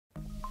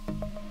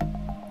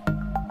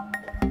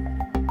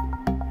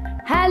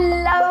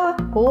Hello,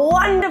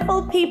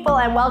 wonderful people,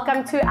 and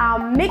welcome to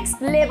our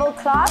mixed level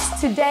class.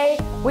 Today,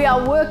 we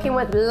are working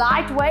with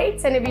light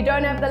weights, and if you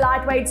don't have the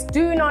light weights,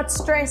 do not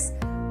stress.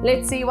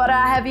 Let's see what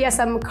I have here,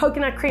 some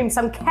coconut cream,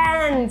 some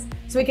cans,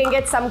 so we can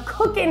get some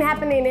cooking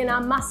happening in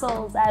our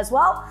muscles as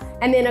well,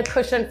 and then a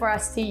cushion for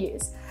us to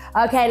use.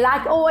 Okay,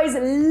 like always,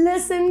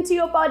 listen to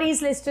your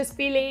bodies. Let's just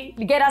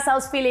get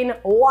ourselves feeling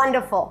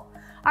wonderful.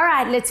 All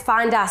right, let's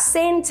find our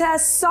center,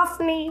 soft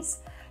knees.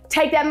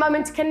 Take that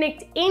moment to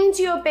connect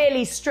into your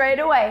belly straight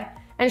away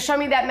and show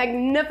me that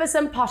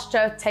magnificent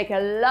posture. Take a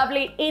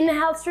lovely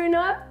inhale through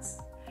nose.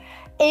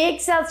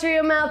 Exhale through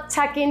your mouth,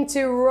 tuck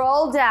into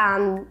roll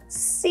down.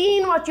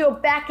 Seeing what your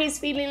back is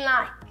feeling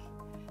like.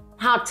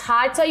 How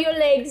tight are your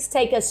legs?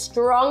 Take a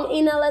strong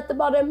inhale at the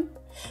bottom.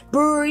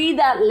 Breathe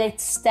out,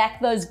 let's stack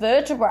those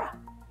vertebrae.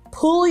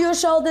 Pull your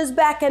shoulders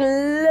back and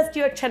lift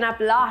your chin up.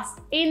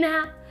 Last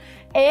inhale.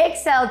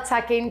 Exhale,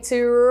 tuck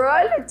into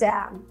roll it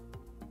down.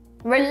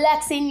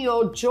 Relaxing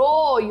your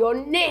jaw, your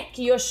neck,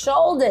 your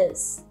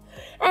shoulders,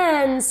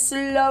 and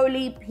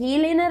slowly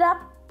peeling it up.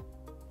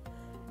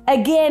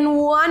 Again,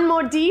 one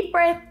more deep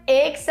breath.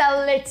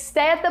 Exhale, let's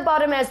stay at the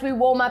bottom as we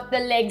warm up the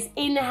legs.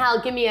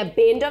 Inhale, give me a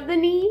bend of the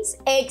knees.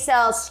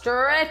 Exhale,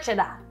 stretch it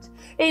out.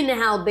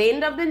 Inhale,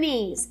 bend of the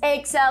knees.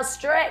 Exhale,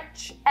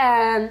 stretch,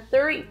 and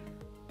 3,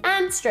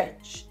 and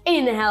stretch.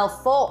 Inhale,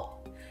 4,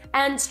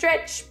 and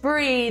stretch.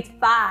 Breathe,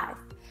 5,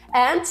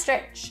 and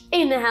stretch.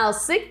 Inhale,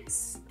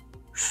 6.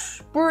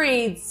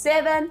 Breathe,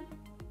 7,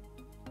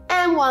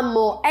 and one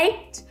more,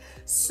 8.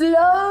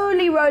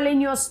 Slowly rolling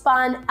your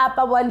spine up.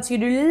 I want you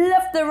to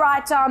lift the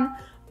right arm,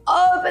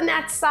 open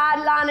that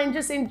sideline, and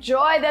just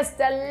enjoy this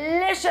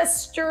delicious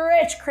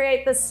stretch.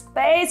 Create the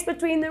space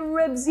between the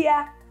ribs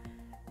here.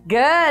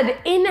 Good.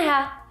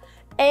 Inhale.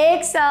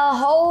 Exhale,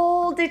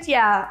 hold it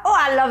here. Oh,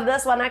 I love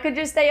this one. I could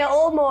just stay here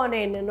all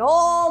morning and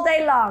all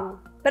day long,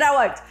 but I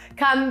won't.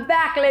 Come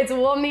back. Let's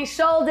warm these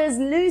shoulders,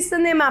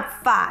 loosen them up.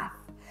 5,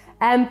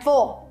 and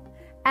 4,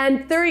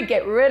 and 3,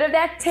 get rid of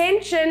that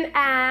tension,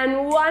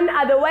 and 1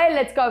 other way,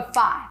 let's go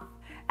 5,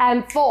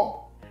 and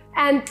 4,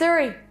 and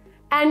 3,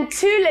 and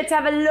 2, let's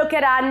have a look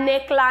at our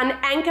neckline,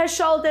 anchor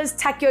shoulders,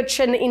 tuck your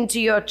chin into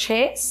your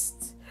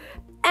chest,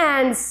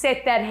 and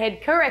set that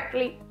head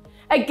correctly.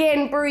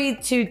 Again,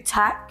 breathe to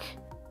tuck,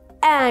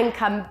 and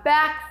come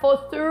back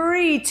for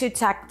 3 to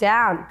tuck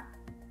down,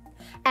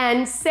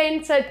 and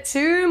center,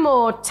 2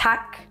 more,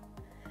 tuck,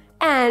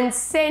 and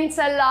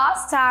center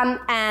last time,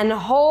 and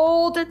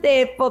hold it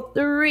there for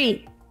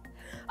 3.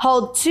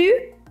 Hold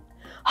 2,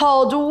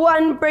 hold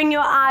 1, bring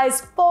your eyes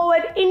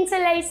forward,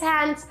 interlace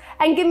hands,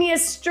 and give me a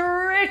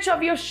stretch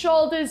of your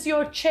shoulders,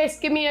 your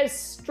chest. Give me a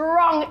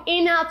strong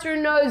inhale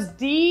through nose,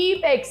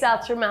 deep exhale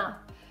through mouth.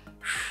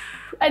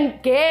 And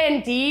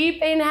again,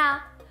 deep inhale,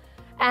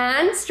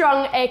 and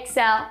strong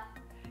exhale.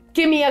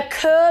 Give me a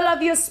curl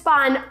of your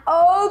spine,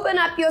 open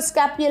up your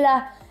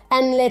scapula,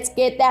 and let's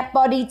get that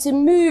body to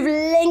move.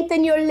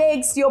 Lengthen your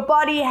legs, your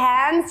body,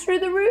 hands through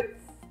the roof.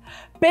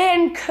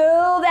 Bend,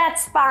 curl that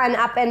spine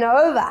up and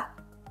over.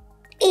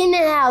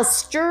 Inhale,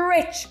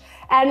 stretch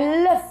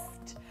and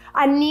lift.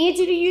 I need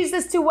you to use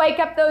this to wake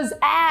up those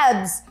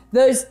abs,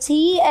 those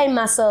TA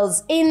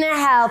muscles.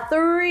 Inhale,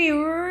 3,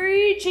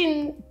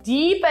 reaching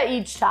deeper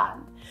each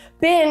time.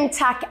 Bend,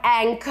 tuck,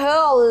 and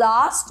curl.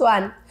 Last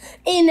one.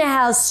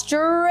 Inhale,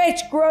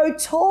 stretch, grow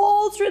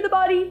tall through the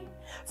body.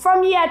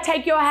 From here,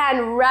 take your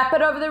hand, wrap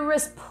it over the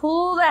wrist,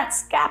 pull that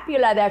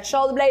scapula, that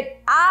shoulder blade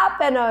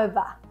up and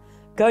over.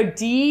 Go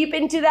deep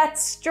into that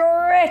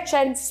stretch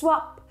and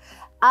swap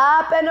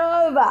up and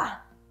over.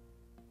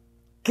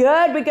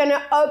 Good, we're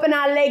gonna open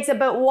our legs a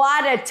bit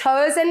wider.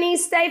 Toes and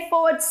knees stay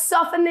forward,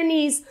 soften the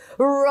knees,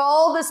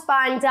 roll the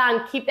spine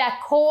down. Keep that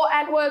core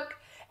at work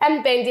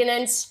and bending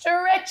and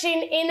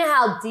stretching.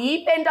 Inhale,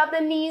 deep bend of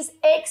the knees.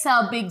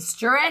 Exhale, big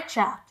stretch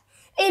out.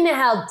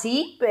 Inhale,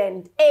 deep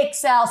bend.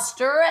 Exhale,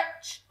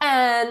 stretch,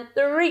 and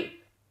 3,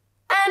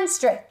 and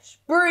stretch.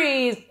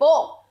 Breathe,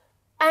 4,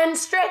 and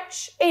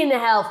stretch.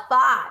 Inhale,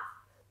 5,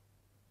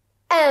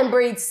 and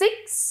breathe,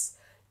 6.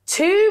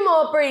 2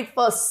 more, breathe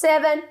for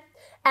 7,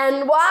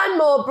 and 1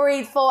 more,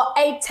 breathe for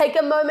 8. Take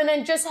a moment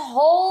and just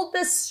hold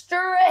the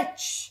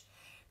stretch.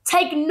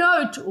 Take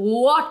note,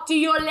 what do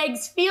your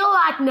legs feel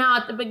like now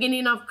at the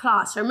beginning of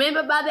class?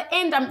 Remember, by the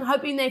end, I'm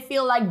hoping they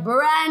feel like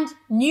brand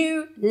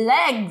new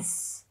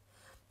legs.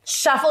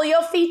 Shuffle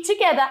your feet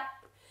together,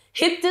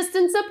 hip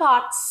distance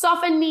apart,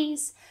 soften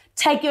knees.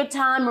 Take your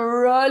time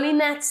rolling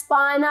that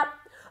spine up.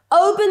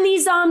 Open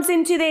these arms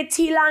into their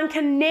T-line.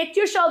 Connect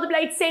your shoulder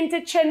blades,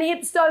 center, chin,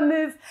 hips don't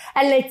move.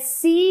 And let's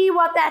see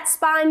what that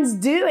spine's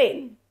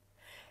doing.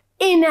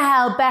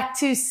 Inhale, back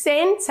to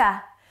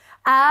center.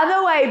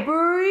 Other way,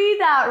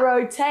 breathe out,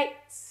 rotate.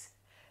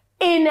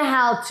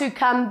 Inhale to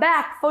come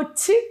back for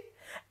 2.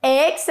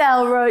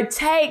 Exhale,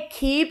 rotate,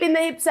 keeping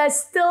the hips as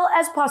still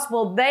as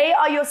possible. They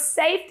are your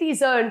safety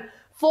zone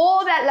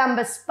for that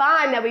lumbar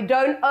spine that we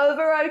don't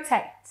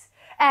over-rotate.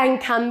 And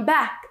come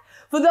back.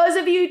 For those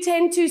of you who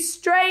tend to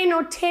strain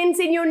or tense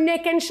in your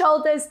neck and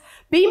shoulders,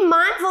 Be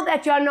mindful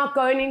that you're not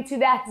going into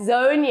that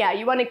zone here.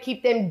 You want to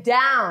keep them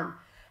down,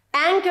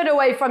 anchored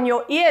away from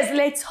your ears.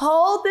 Let's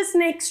hold this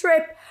next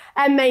rep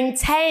and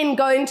maintain.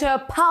 Go into a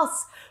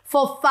pulse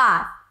for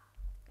 5,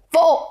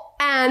 4,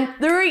 and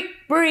 3.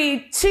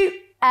 Breathe. 2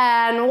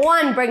 and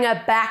 1. Bring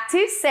it back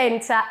to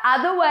center.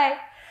 Other way.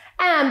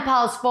 And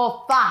pulse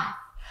for 5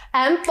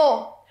 and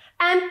 4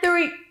 and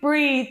 3.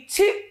 Breathe.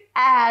 2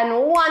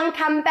 and 1.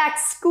 Come back.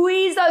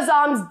 Squeeze those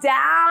arms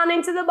down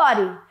into the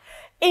body.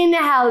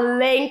 Inhale,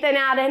 lengthen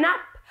out and up.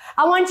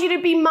 I want you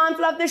to be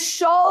mindful of the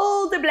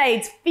shoulder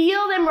blades.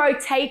 Feel them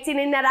rotating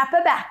in that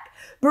upper back.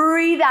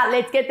 Breathe out.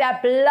 Let's get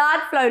that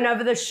blood flowing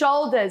over the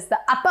shoulders, the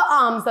upper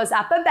arms, those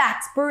upper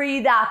backs.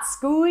 Breathe out.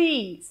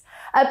 Squeeze.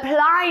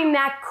 Applying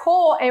that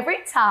core every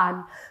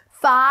time.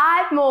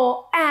 5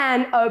 more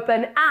and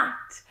open out.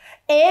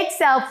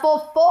 Exhale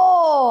for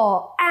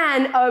 4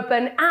 and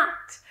open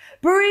out.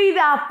 Breathe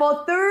out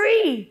for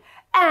 3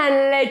 and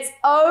let's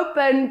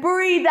open.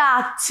 Breathe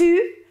out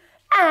 2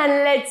 and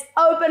let's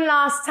open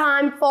last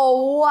time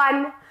for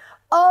 1.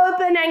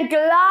 Open and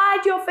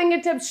glide your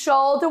fingertips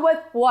shoulder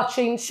width,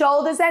 watching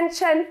shoulders and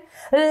chin.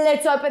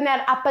 Let's open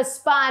that upper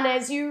spine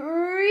as you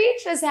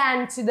reach this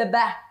hand to the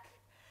back.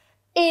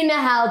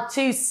 Inhale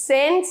to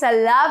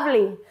center,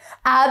 lovely.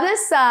 Other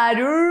side,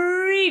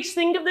 reach,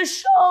 think of the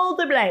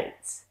shoulder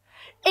blades.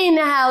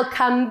 Inhale,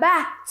 come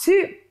back,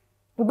 2.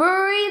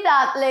 Breathe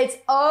out, let's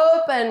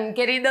open,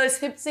 getting those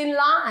hips in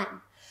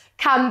line.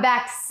 Come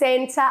back,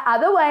 center,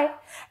 other way.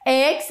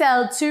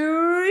 Exhale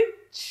to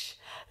reach.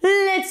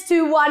 Let's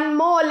do 1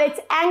 more. Let's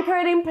anchor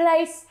it in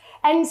place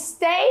and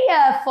stay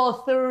here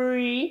for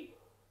 3.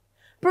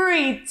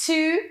 Breathe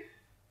 2.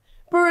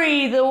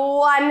 Breathe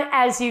 1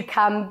 as you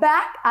come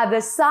back,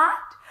 other side.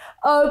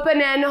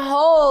 Open and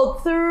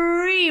hold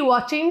 3,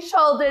 watching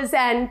shoulders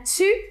and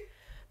 2.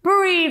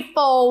 Breathe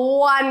for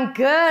 1,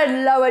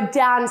 good. Lower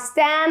down,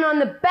 stand on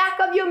the back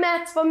of your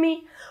mat for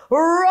me.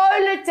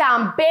 Roll it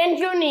down, bend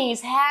your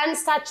knees,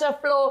 hands touch the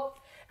floor.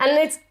 And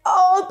let's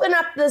open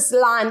up this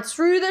line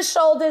through the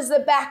shoulders, the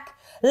back.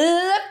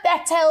 Lift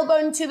that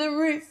tailbone to the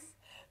roof.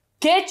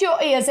 Get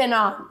your ears and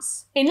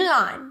arms in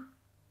line.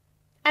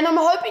 And I'm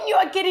hoping you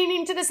are getting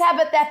into this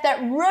habit that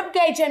rib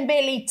cage and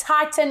belly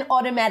tighten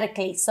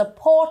automatically.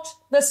 Support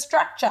the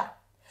structure.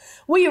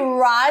 We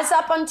rise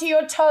up onto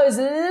your toes,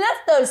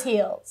 lift those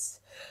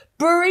heels.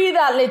 Breathe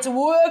out, let's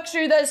work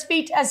through those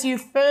feet as you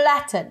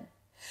flatten.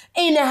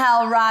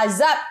 Inhale,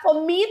 rise up.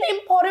 For me, the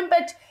important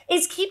bit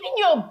is keeping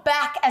your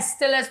back as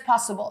still as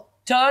possible.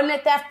 Don't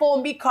let that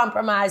form be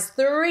compromised.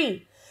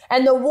 3.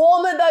 And the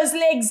warmer those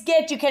legs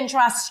get, you can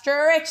try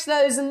stretch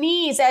those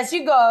knees as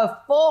you go.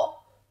 4.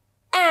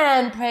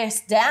 And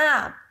press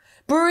down.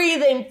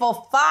 Breathe in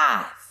for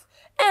 5.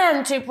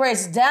 And to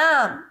press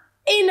down.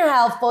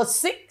 Inhale for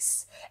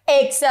 6.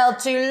 Exhale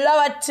to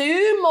lower.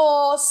 2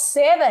 more.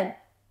 7.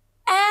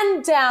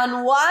 And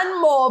down.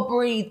 1 more.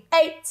 Breathe.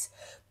 8.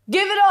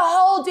 Give it a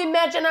hold.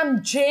 Imagine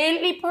I'm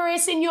gently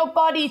pressing your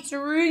body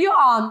through your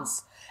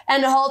arms.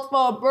 And hold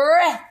for a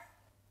breath.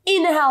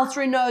 Inhale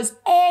through nose.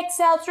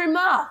 Exhale through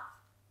mouth.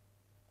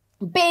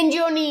 Bend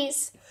your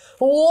knees.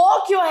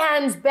 Walk your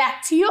hands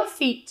back to your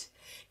feet.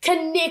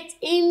 Connect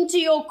into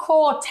your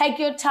core. Take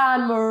your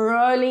time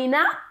rolling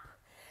up.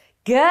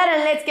 Good.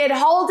 And let's get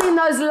holding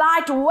those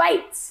light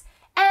weights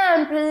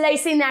and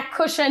placing that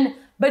cushion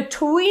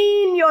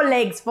between your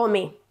legs for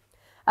me.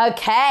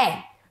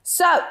 Okay.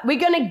 So we're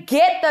going to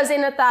get those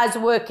inner thighs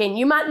working.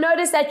 You might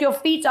notice that your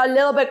feet are a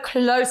little bit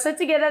closer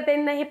together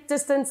than the hip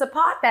distance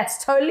apart.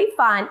 That's totally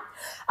fine.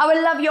 I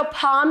would love your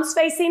palms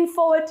facing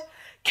forward.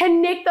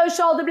 Connect those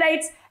shoulder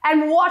blades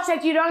and watch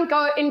that you don't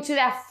go into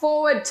that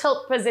forward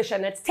tilt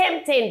position. It's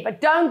tempting,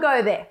 but don't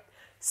go there.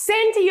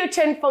 Center your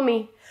chin for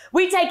me.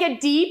 We take a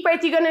deep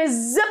breath. You're going to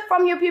zip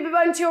from your pubic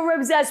bone to your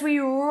ribs as we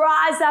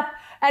rise up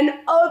and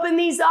open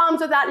these arms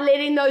without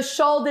letting those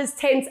shoulders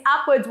tense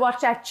upwards.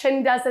 Watch that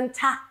chin doesn't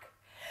tuck.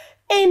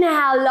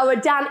 Inhale, lower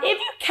down. If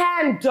you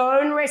can,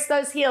 don't rest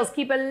those heels.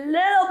 Keep a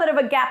little bit of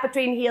a gap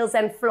between heels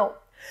and floor.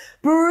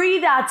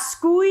 Breathe out,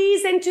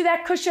 squeeze into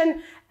that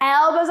cushion.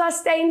 Elbows are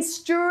staying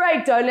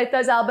straight. Don't let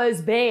those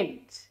elbows bend.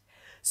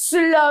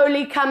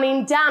 Slowly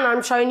coming down.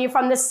 I'm showing you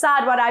from the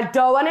side. What I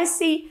don't want to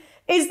see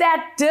is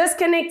that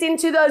disconnect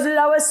into those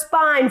lower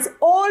spines.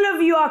 All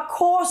of you are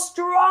core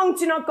strong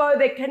to not go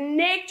there.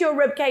 Connect your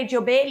rib cage,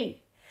 your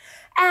belly.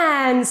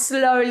 And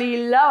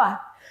slowly lower.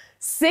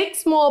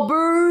 6 more.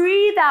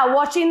 Breathe out.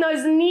 Watching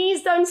those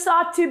knees don't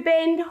start to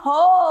bend.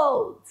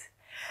 Hold.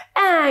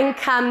 And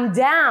come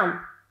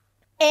down.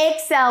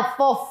 Exhale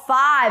for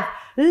 5.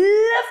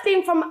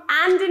 Lifting from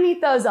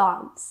underneath those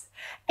arms.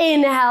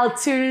 Inhale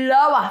to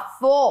lower.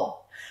 4.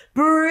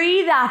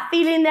 Breathe out.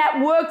 Feeling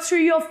that work through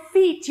your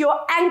feet,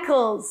 your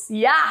ankles.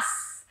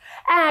 Yes.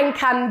 And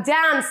come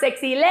down.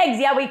 Sexy legs.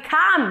 Here we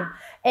come.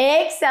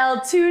 Exhale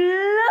to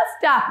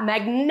lift up.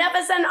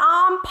 Magnificent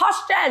arm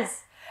postures.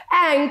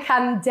 And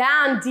come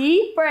down,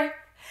 deep breath.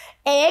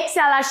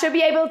 Exhale, I should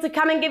be able to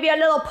come and give you a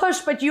little push,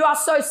 but you are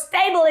so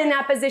stable in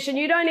that position,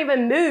 you don't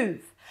even move.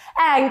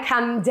 And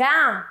come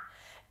down.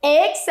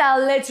 Exhale,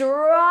 let's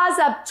rise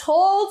up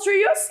tall through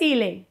your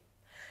ceiling.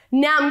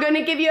 Now I'm going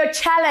to give you a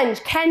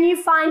challenge. Can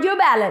you find your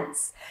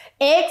balance?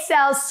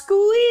 Exhale,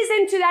 squeeze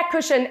into that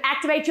cushion.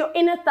 Activate your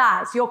inner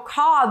thighs, your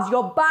calves,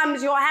 your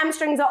bums, your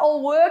hamstrings are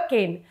all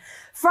working.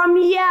 From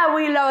here,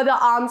 we lower the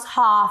arms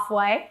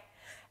halfway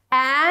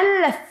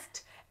and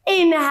lift.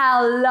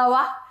 Inhale,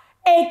 lower.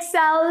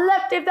 Exhale,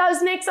 lift. If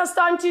those necks are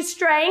starting to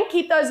strain,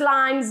 keep those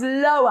lines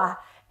lower.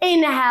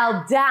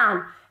 Inhale,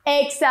 down.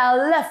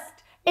 Exhale,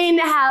 lift.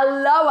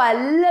 Inhale,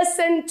 lower.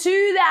 Listen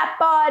to that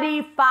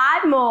body.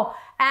 5 more.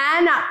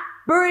 And up.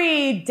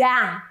 Breathe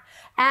down.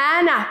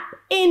 And up.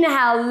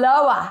 Inhale,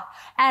 lower.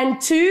 And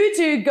 2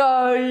 to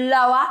go,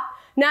 lower.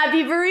 Now, if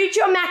you've reached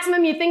your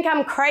maximum, you think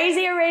I'm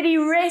crazy already,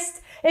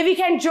 rest. If you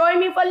can join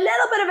me for a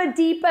little bit of a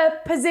deeper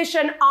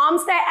position,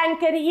 arms stay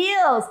anchored,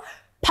 heels.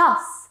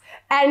 Pulse.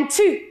 And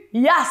 2.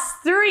 Yes.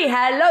 3.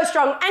 Hello,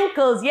 strong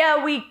ankles.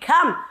 Here we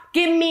come.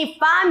 Give me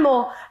 5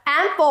 more.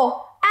 And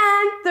 4.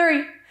 And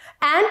 3.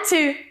 And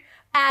 2.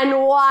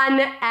 And 1.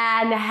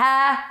 And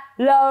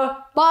hello,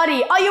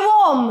 body. Are you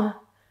warm?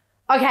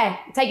 Okay,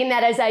 taking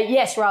that as a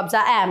yes, Robs,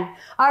 I am.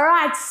 All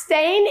right,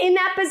 staying in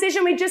that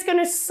position, we're just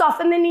gonna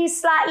soften the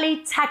knees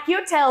slightly, tuck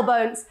your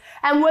tailbones,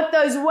 and with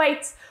those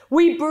weights,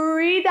 we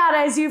breathe out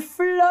as you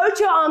float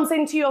your arms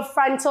into your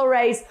frontal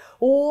raise,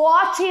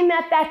 watching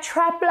that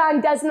trap line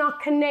does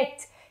not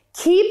connect.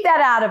 Keep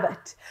that out of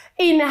it.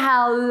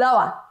 Inhale,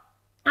 lower.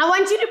 I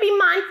want you to be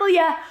mindful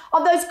here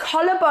of those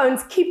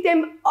collarbones. Keep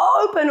them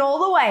open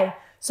all the way.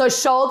 So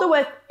shoulder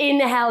width,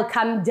 inhale,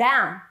 come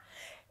down.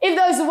 If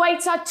those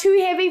weights are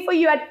too heavy for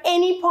you at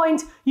any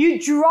point,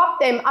 you drop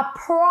them. I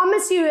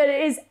promise you it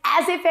is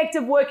as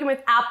effective working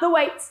without the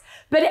weights,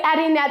 but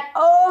adding that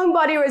own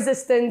body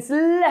resistance,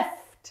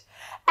 lift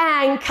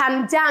and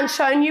come down,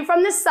 showing you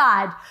from the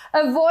side,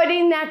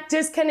 avoiding that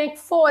disconnect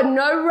forward,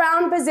 no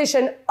round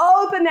position,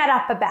 open that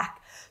upper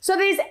back. So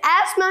there's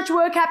as much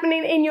work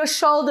happening in your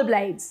shoulder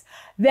blades.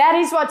 That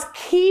is what's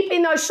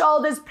keeping those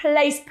shoulders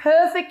placed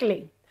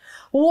perfectly.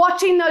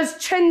 Watching those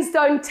chins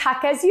don't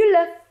tuck as you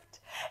lift.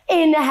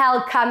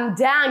 Inhale, come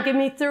down. Give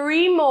me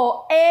 3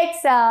 more.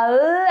 Exhale,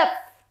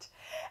 lift.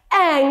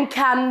 And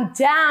come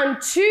down.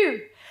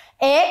 2.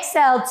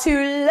 Exhale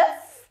to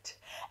lift.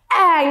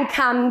 And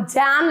come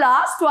down.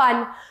 Last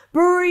one.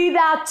 Breathe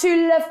out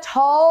to lift,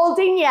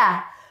 holding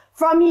here.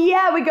 From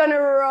here, we're going to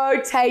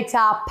rotate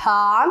our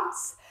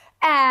palms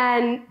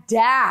and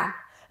down.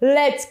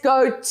 Let's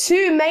go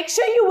 2. Make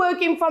sure you're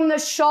working from the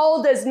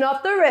shoulders,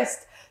 not the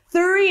wrist.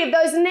 3. If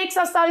those necks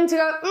are starting to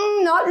go,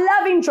 not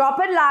loving, drop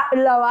it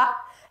lower.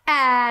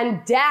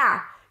 And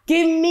down.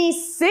 Give me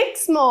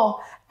 6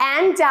 more.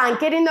 And down.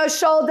 Getting those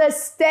shoulders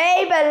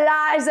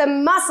stabilize the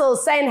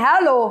muscles. Saying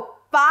hello.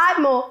 5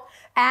 more.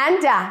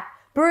 And down.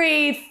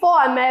 Breathe. 4.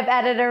 I may have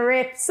added a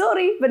rep.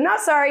 Sorry, but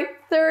not sorry.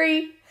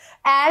 3.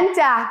 And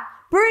down.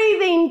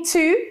 Breathing.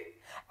 2.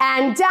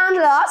 And down.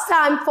 Last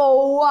time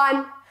for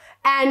 1.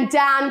 And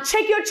down.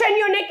 Check your chin,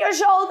 your neck, your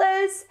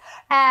shoulders.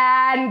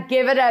 And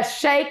give it a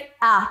shake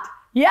out.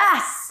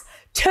 Yes.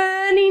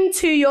 Turning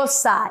to your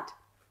side.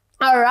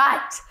 All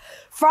right,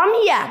 from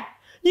here,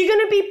 you're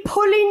going to be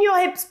pulling your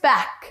hips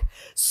back,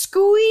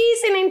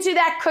 squeezing into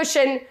that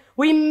cushion.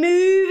 We're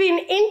moving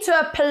into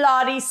a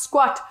Pilates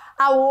squat.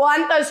 I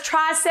want those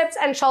triceps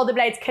and shoulder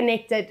blades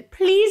connected.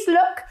 Please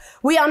look,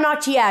 we are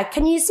not here.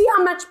 Can you see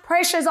how much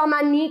pressure is on my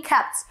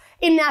kneecaps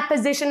in that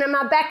position? And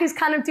my back is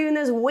kind of doing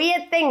this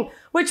weird thing,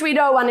 which we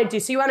don't want to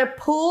do. So you want to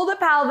pull the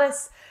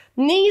pelvis,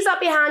 knees up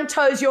behind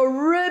toes, your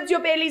ribs,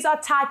 your bellies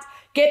are tight.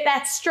 Get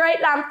that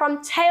straight line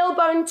from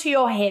tailbone to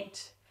your head.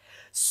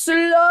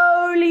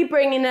 Slowly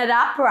bringing it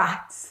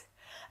upright.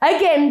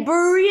 Again,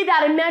 breathe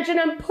out. Imagine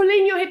I'm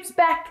pulling your hips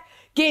back.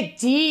 Get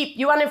deep.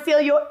 You want to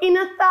feel your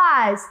inner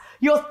thighs,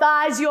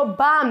 your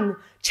bum.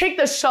 Check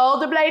the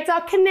shoulder blades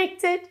are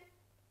connected.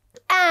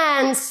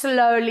 And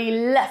slowly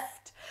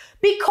lift.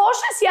 Be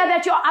cautious here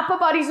that your upper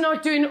body's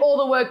not doing all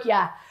the work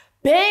here.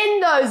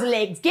 Bend those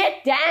legs.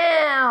 Get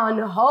down.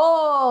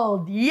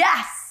 Hold.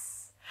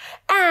 Yes.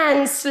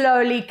 And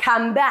slowly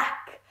come back.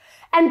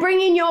 And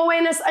bringing your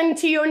awareness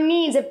into your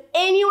knees. If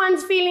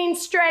anyone's feeling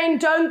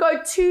strained, don't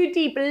go too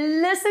deep.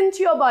 Listen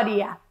to your body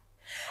here.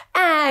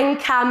 And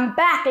come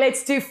back.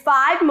 Let's do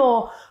 5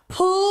 more.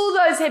 Pull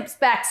those hips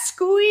back,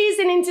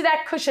 squeezing into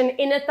that cushion.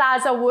 Inner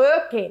thighs are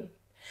working.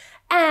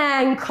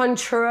 And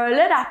control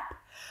it up.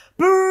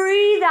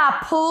 Breathe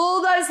out.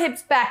 Pull those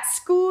hips back.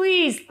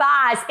 Squeeze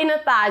thighs, inner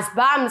thighs,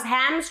 bums,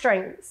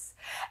 hamstrings.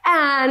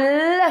 And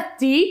lift.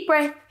 Deep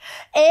breath.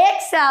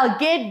 Exhale.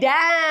 Get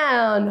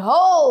down.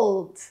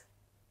 Hold.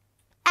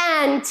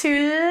 And to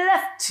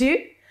lift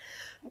 2.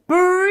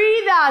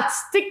 Breathe out.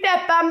 Stick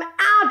that bum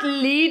out.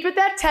 Lead with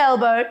that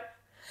tailbone.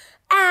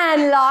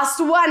 And last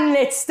one.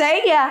 Let's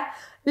stay here.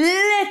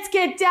 Let's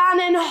get down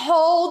and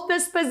hold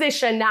this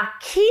position. Now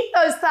keep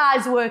those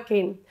thighs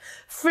working.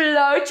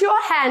 Float your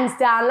hands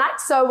down like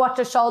so. Watch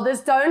your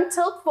shoulders. Don't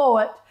tilt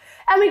forward.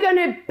 And we're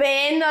going to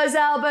bend those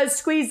elbows.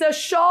 Squeeze those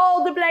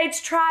shoulder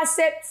blades,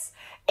 triceps.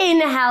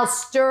 Inhale,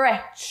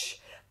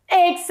 stretch.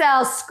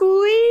 Exhale,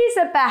 squeeze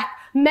it back.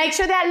 Make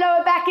sure that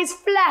lower back is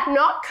flat,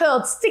 not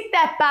curled. Stick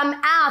that bum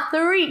out.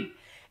 3.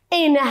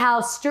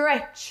 Inhale,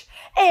 stretch.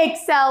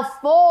 Exhale,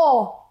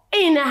 4.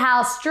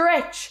 Inhale,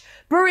 stretch.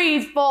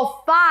 Breathe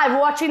for 5.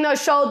 Watching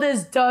those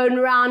shoulders don't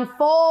round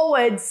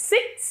forward.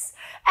 6.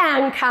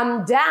 And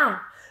come down.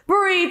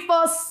 Breathe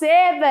for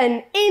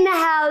 7.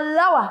 Inhale,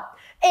 lower.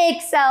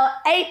 Exhale,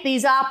 8.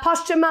 These are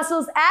posture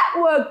muscles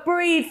at work.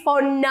 Breathe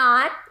for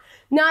 9.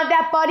 Now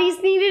that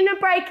body's needing a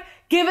break,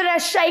 give it a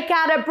shake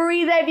out, a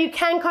breather. If you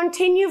can,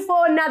 continue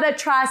for another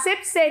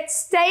tricep set.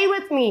 Stay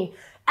with me.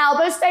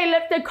 Elbows stay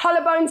lifted,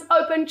 collarbones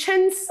open,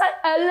 chin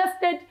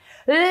lifted.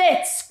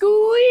 Let's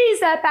squeeze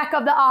that back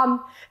of the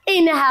arm.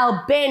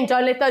 Inhale, bend.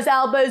 Don't let those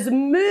elbows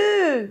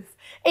move.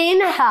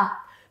 Inhale.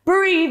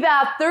 Breathe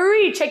out.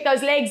 3. Check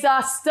those legs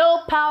are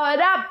still powered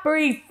up.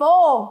 Breathe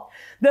 4.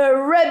 The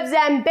ribs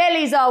and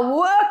bellies are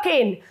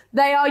working.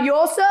 They are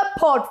your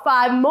support.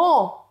 5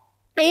 more.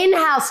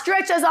 Inhale,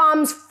 stretch those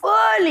arms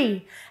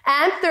fully.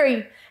 And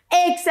 3.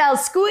 Exhale,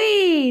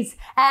 squeeze.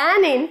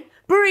 And in.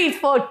 Breathe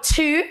for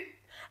 2.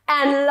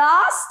 And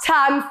last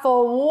time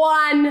for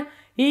 1.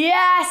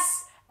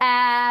 Yes.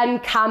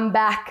 And come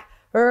back.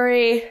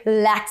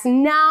 Relax.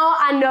 Now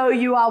I know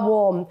you are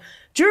warm.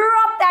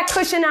 Drop that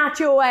cushion out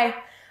your way.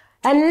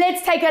 And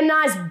let's take a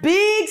nice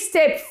big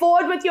step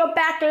forward with your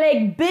back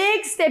leg.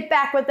 Big step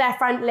back with that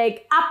front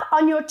leg. Up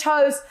on your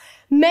toes.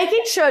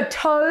 Making sure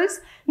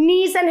toes,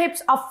 knees and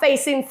hips are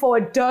facing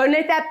forward. Don't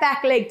let that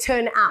back leg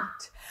turn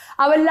out.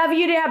 I would love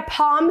you to have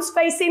palms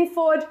facing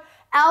forward.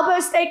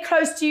 Elbows stay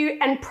close to you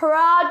and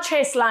proud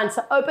chest line.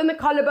 So open the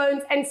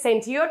collarbones and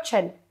center your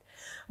chin.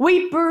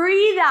 We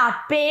breathe out,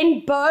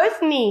 bend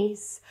both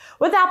knees.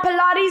 With our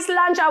Pilates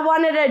lunge, I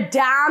wanted a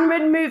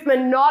downward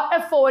movement, not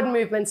a forward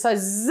movement. So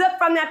zip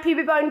from that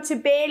pubic bone to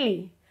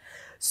belly.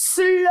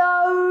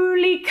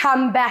 Slowly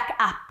come back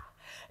up.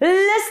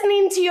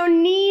 Listening to your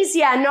knees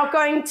here, not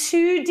going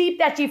too deep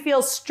that you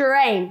feel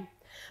strain.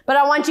 But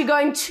I want you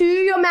going to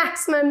your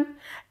maximum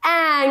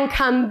and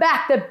come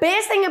back. The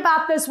best thing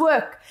about this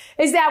work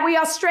is that we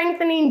are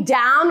strengthening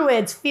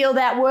downwards. Feel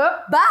that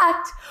work,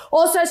 but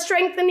also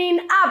strengthening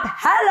up.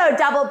 Hello,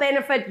 double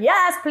benefit.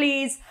 Yes,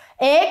 please.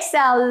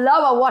 Exhale,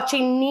 lower.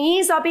 Watching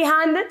knees are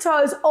behind the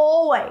toes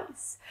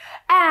always.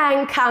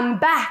 And come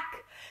back.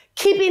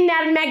 Keeping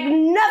that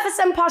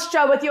magnificent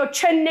posture with your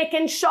chin, neck,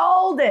 and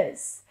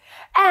shoulders.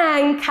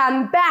 And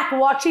come back.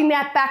 Watching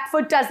that back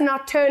foot does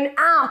not turn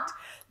out.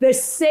 The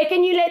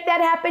second you let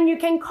that happen, you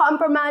can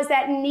compromise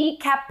that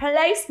kneecap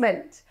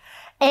placement.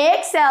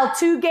 Exhale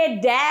to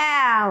get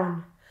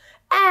down.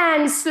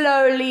 And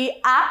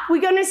slowly up.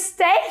 We're going to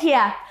stay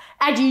here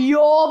at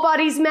your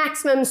body's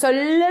maximum. So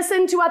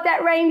listen to what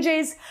that range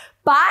is.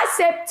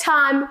 Bicep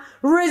time.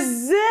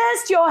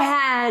 Resist your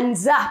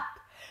hands up.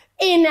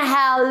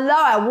 Inhale,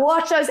 lower.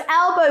 Watch those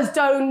elbows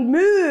don't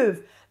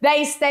move.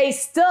 They stay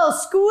still.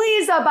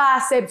 Squeeze the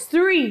biceps.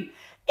 3.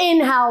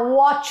 Inhale,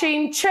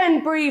 watching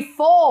chin. Breathe.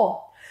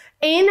 4.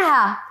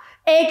 Inhale.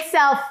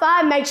 Exhale.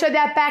 5. Make sure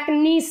that back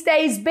knee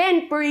stays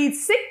bent. Breathe.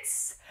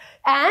 6.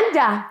 And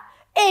down.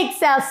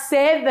 Exhale.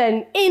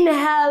 7.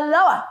 Inhale,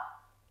 lower.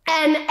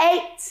 And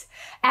 8.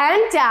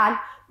 And down.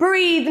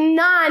 Breathe. 9.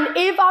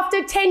 If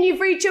after 10 you've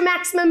reached your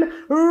maximum,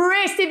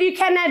 rest. If you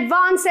can,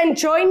 advance and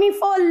join me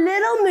for a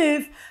little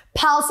move.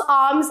 Pulse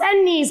arms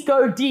and knees.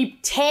 Go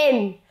deep.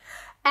 10.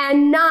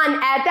 And 9.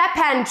 Add that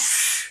pan.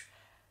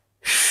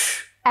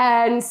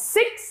 And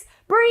 6.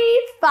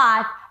 Breathe.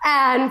 5.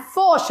 And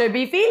 4. Should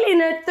be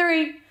feeling it.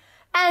 3.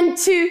 And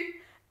 2.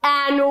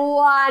 And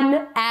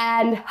 1.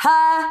 And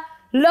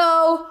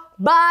hello,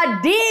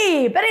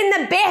 body. But in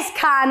the best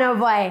kind of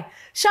way.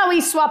 Shall we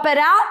swap it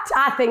out?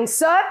 I think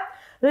so.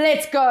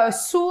 Let's go.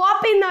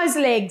 Swapping those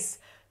legs.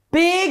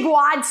 Big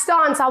wide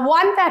stance. I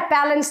want that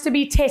balance to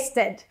be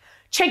tested.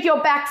 Check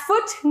your back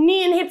foot.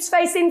 Knee and hips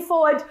facing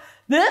forward.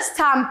 This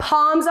time,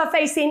 palms are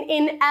facing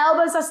in.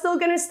 Elbows are still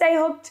going to stay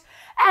hooked.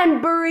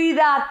 And breathe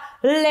out.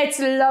 Let's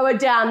lower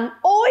down.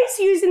 Always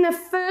using the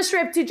first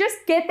rep to just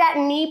get that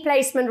knee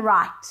placement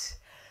right.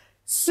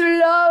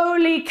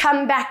 Slowly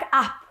come back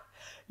up.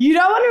 You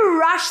don't want to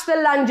rush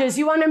the lunges.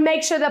 You want to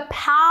make sure the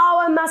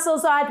power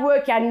muscles are at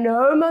work.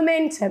 No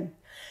momentum.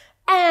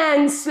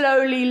 And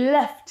slowly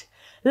lift.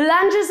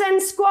 Lunges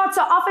and squats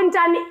are often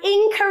done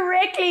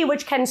incorrectly,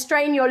 which can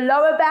strain your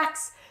lower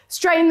backs,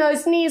 strain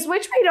those knees,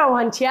 which we don't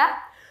want here.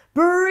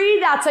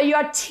 Breathe out. So you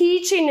are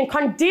teaching and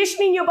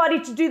conditioning your body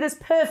to do this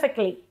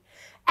perfectly.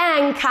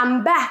 And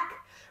come back.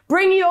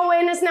 Bring your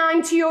awareness now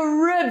into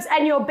your ribs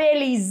and your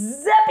belly,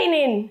 zipping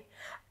in.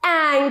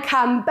 And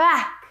come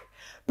back.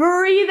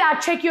 Breathe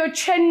out. Check your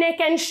chin, neck,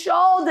 and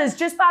shoulders.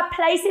 Just by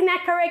placing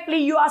that correctly,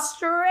 you are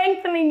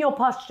strengthening your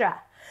posture.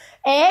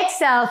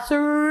 Exhale.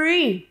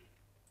 3.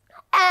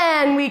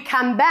 And we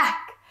come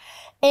back.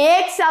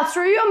 Exhale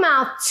through your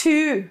mouth.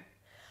 2.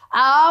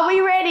 Are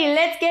we ready?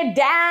 Let's get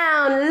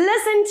down.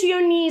 Listen to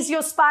your knees,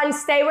 your spine.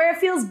 Stay where it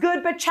feels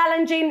good but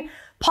challenging.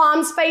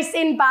 Palms face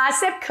in,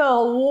 bicep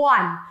curl.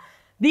 1.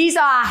 These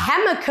are our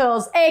hammer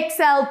curls.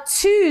 Exhale,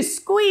 2,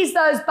 squeeze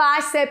those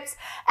biceps.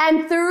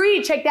 And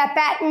 3, check that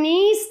back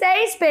knee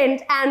stays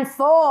bent. And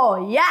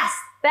 4, yes,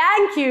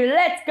 thank you.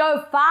 Let's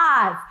go.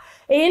 5,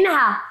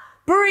 inhale,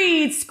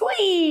 breathe,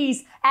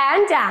 squeeze,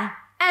 and down.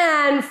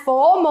 And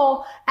 4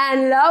 more,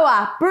 and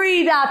lower.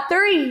 Breathe out,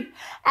 3,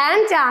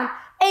 and down.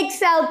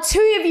 Exhale, 2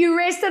 if you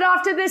rested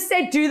after this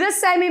set. Do the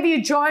same if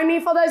you join me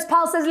for those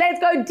pulses. Let's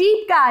go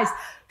deep, guys.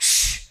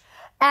 Shh.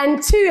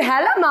 And 2,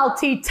 hello,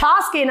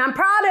 multitasking. I'm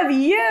proud of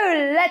you.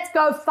 Let's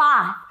go.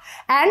 5,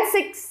 and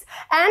 6,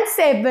 and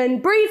 7.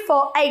 Breathe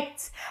for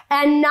 8,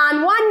 and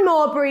 9. 1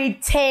 more,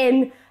 breathe.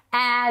 10,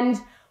 and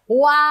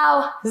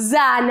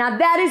wowza. Now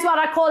that is what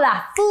I call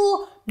a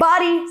full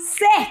body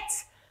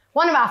set.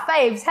 One of our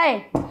faves.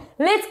 Hey,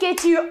 let's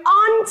get you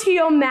onto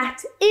your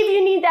mat. If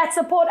you need that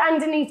support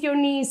underneath your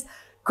knees,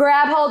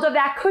 grab hold of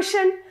that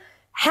cushion,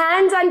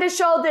 hands under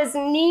shoulders,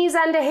 knees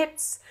under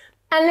hips,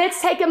 and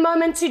let's take a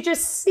moment to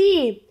just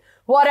see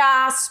what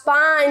our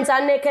spines,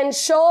 our neck and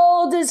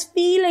shoulders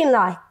feeling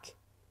like.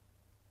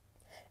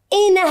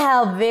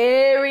 Inhale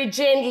very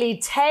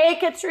gently,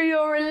 take it through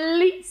your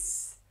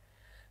release.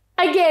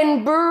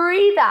 Again,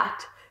 breathe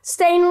out,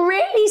 staying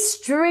really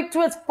strict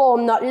with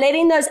form, not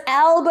letting those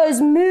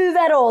elbows move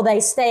at all. They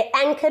stay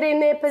anchored in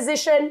their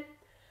position,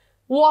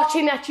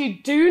 watching that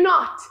you do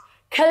not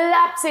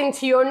collapse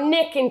into your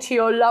neck, into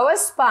your lower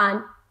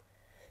spine.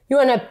 You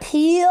want to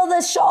peel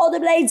the shoulder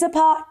blades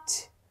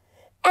apart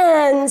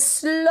and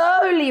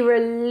slowly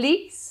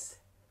release.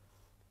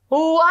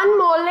 1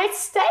 more, let's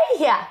stay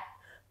here.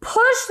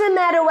 Push the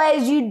mat away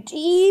as you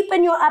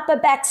deepen your upper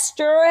back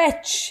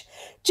stretch.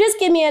 Just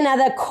give me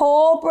another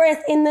core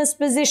breath in this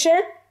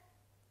position.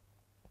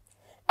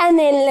 And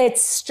then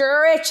let's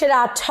stretch it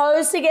out,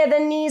 toes together,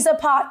 knees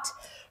apart.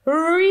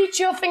 Reach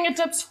your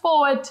fingertips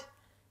forward.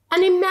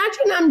 And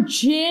imagine I'm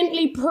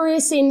gently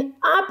pressing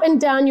up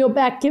and down your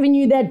back, giving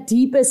you that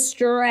deeper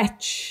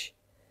stretch.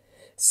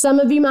 Some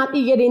of you might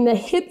be getting the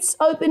hips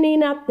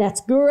opening up.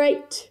 That's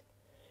great.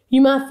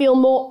 You might feel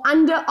more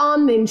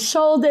underarm than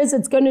shoulders.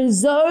 It's going to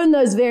zone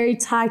those very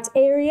tight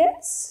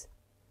areas.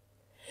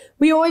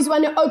 We always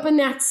want to open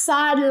that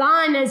side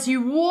line as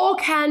you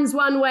walk hands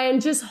one way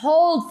and just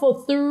hold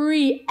for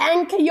 3.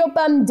 Anchor your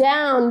bum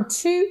down.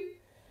 2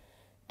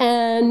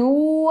 and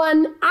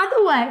 1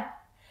 other way.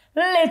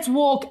 Let's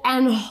walk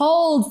and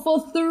hold for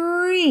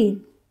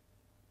 3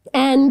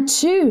 and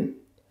 2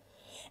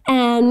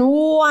 and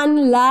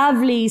 1.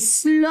 Lovely.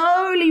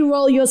 Slowly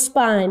roll your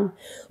spine.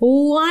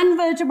 1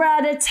 vertebra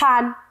at a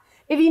time.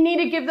 If you need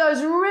to give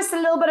those wrists a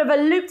little bit of a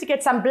loop to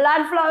get some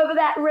blood flow over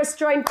that wrist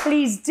joint,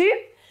 please do.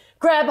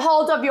 Grab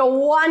hold of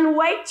your one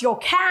weight, your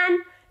can,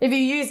 if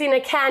you're using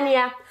a can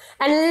here.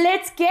 And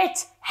let's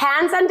get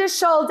hands under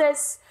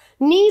shoulders,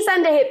 knees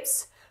under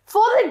hips.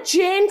 For the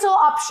gentle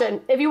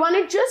option, if you want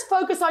to just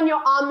focus on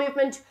your arm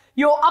movement,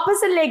 your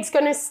opposite leg's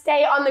going to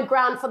stay on the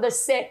ground for the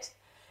set.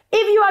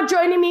 If you are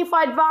joining me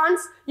for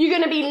advanced, you're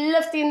going to be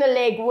lifting the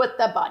leg with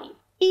the body.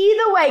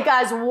 Either way,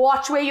 guys,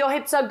 watch where your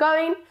hips are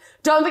going.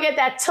 Don't forget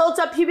that tilt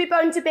up pubic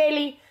bone to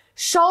belly,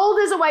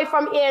 shoulders away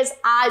from ears,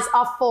 eyes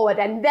are forward,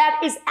 and that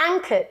is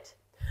anchored.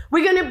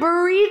 We're going to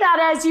breathe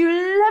out as you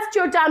lift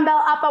your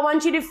dumbbell up. I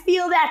want you to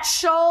feel that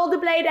shoulder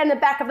blade and the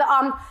back of the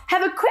arm.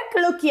 Have a quick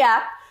look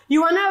here. You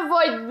want to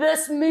avoid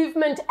this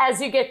movement as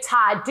you get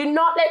tired. Do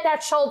not let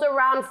that shoulder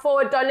round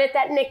forward. Don't let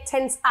that neck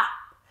tense up.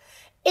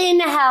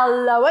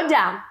 Inhale, lower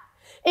down.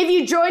 If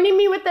you're joining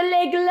me with the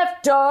leg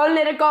lift, don't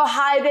let it go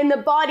higher than the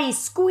body.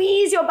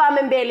 Squeeze your bum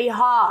and belly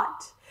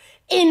hard.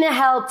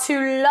 Inhale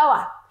to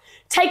lower.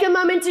 Take a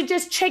moment to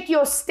just check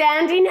your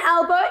standing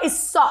elbow is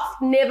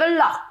soft, never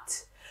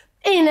locked.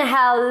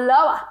 Inhale,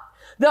 lower.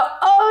 The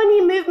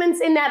only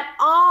movements in that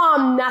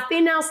arm,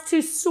 nothing else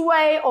to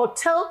sway or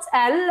tilt,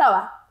 and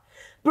lower.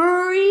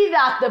 Breathe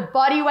out, the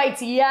body weight's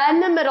here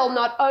in the middle,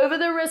 not over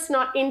the wrist,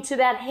 not into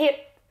that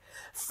hip.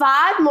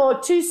 5 more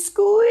to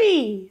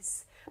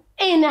squeeze.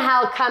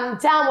 Inhale, come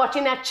down,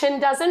 watching that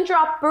chin doesn't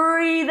drop.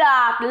 Breathe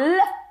out,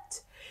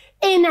 lift.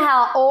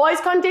 Inhale,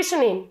 always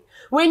conditioning.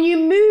 When you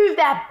move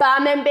that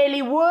bum and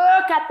belly,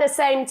 work at the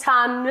same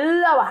time,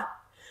 lower.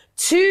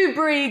 2,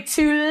 breathe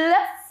to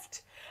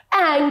lift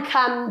and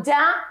come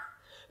down.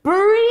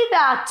 Breathe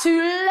out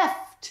to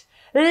lift.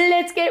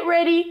 Let's get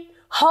ready.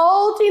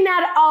 Holding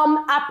that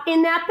arm up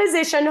in that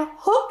position,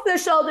 hook the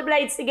shoulder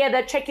blades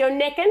together, check your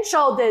neck and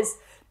shoulders.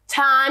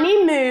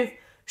 Tiny move,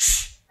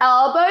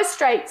 elbow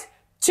straight.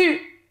 2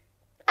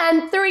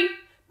 and 3,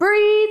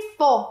 breathe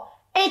 4,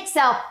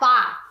 exhale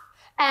 5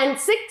 and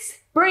 6,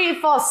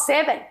 breathe for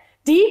 7,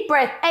 deep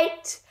breath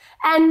 8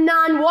 and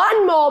 9,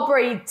 1 more,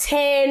 breathe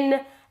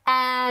 10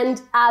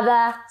 and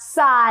other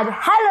side.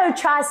 Hello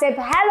tricep,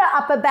 hello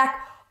upper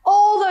back,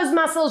 all those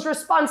muscles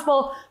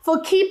responsible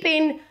for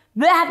keeping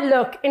that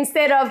look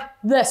instead of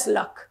this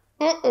look.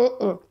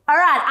 All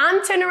right,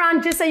 I'm turning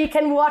around just so you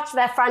can watch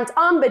that front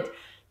arm, but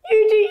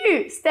you do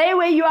you. Stay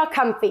where you are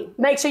comfy.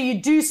 Make sure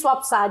you do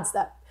swap sides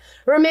though.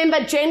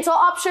 Remember, gentle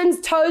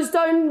options, toes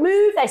don't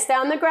move, they stay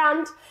on the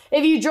ground.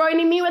 If you're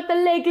joining me with the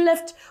leg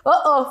lift,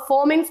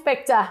 form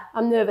inspector.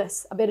 I'm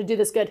nervous, I better do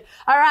this good.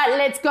 All right,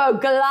 let's go.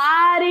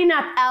 Gliding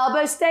up,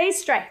 elbow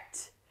stays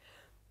straight.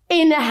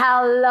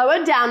 Inhale,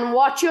 lower down.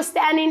 Watch your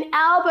standing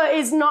elbow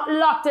is not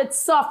locked, it's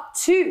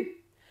soft too.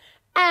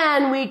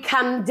 And we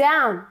come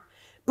down.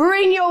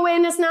 Bring your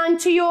awareness now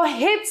into your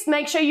hips.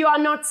 Make sure you are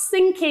not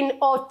sinking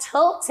or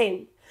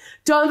tilting.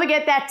 Don't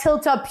forget that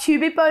tilt of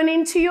pubic bone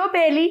into your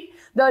belly.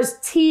 Those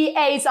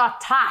TAs are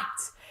tight.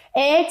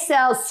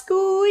 Exhale,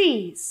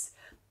 squeeze.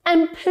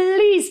 And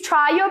please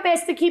try your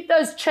best to keep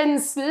those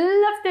chins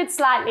lifted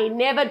slightly,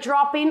 never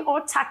dropping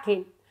or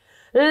tucking.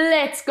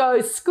 Let's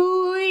go,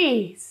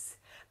 squeeze.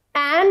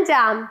 And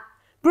down.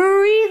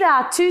 Breathe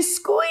out to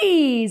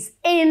squeeze.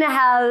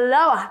 Inhale,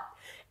 lower.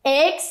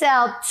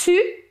 Exhale,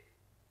 2.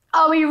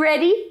 Are we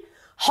ready?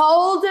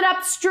 Hold it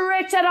up,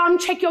 stretch that arm,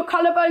 check your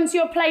collarbones,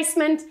 your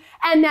placement,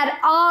 and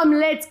that arm,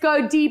 let's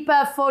go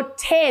deeper for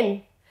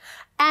 10.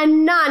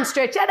 And 9,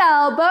 stretch that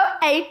elbow,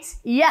 8,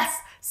 yes,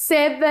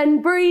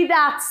 7, breathe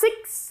out,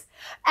 6,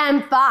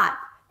 and 5.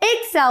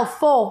 Exhale,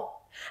 4,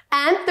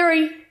 and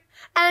 3,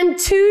 and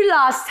 2,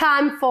 last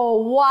time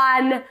for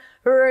 1.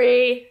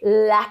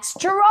 Relax,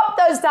 drop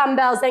those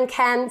dumbbells and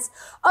cans,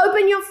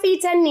 open your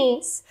feet and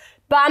knees,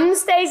 bum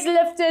stays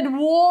lifted,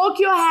 walk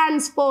your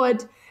hands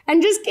forward,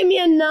 and just give me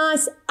a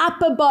nice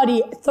upper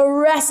body,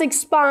 thoracic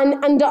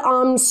spine,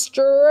 underarm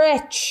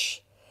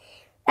stretch.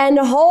 And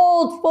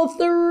hold for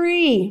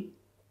 3.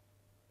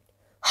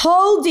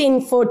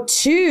 Holding for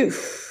 2.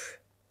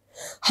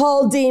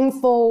 Holding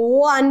for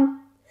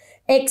 1.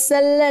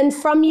 Excellent.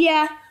 From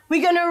here,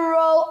 we're going to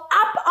roll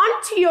up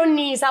onto your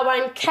knees. I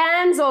want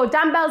cans or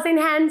dumbbells in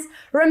hands.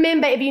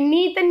 Remember, if you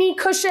need the knee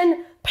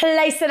cushion,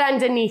 place it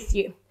underneath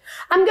you.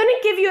 I'm going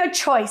to give you a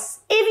choice.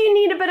 If you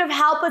need a bit of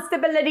help with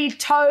stability,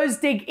 toes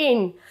dig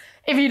in.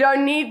 If you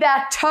don't need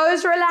that,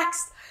 toes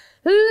relaxed.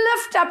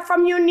 Lift up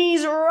from your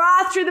knees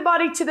right through the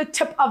body to the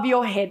tip of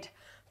your head.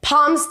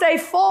 Palms stay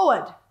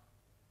forward.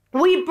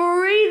 We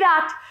breathe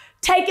out.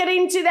 Take it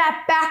into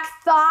that back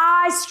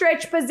thigh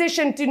stretch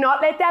position. Do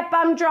not let that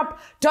bum drop.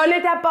 Don't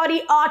let that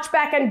body arch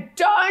back, and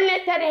don't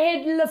let that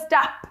head lift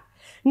up.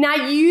 Now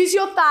use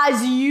your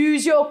thighs,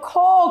 use your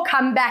core,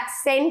 come back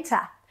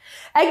center.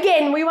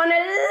 Again, we want to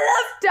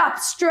lift up,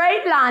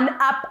 straight line,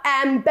 up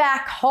and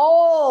back,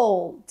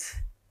 hold.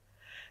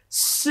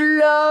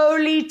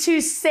 Slowly to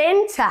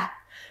center.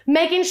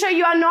 Making sure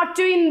you are not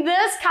doing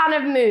this kind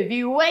of move.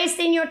 You're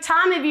wasting your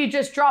time if you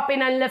just drop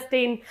in and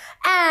lifting,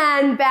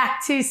 and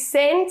back to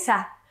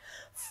center.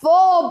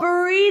 4,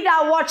 breathe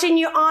out, watching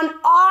you on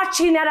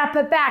arching that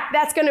upper back.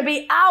 That's going to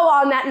be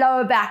on that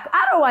lower back.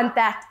 I don't want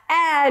that.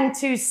 And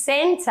to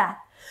center.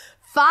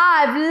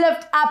 5,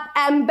 lift up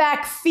and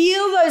back.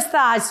 Feel those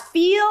thighs.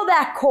 Feel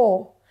that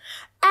core.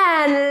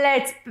 And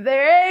let's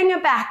bring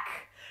it back.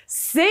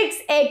 6,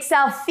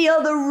 exhale.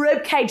 Feel the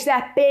rib cage,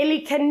 that belly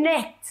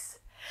connects.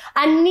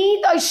 I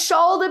need those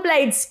shoulder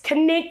blades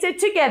connected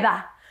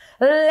together.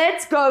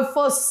 Let's go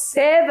for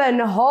 7.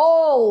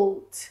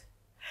 Hold.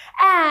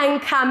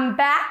 And come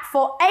back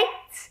for 8.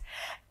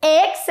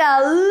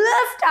 Exhale.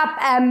 Lift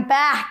up and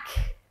back.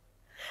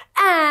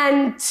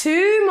 And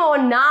 2 more.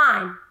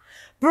 9.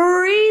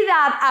 Breathe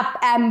out, up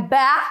and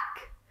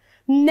back.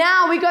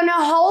 Now we're going to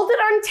hold it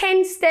on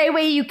 10. Stay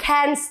where you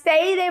can.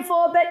 Stay there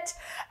for a bit.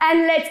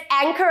 And let's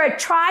anchor a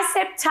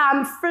tricep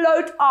time.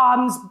 Float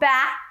arms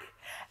back.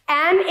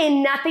 And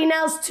in, nothing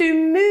else to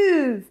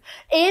move.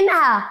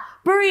 Inhale.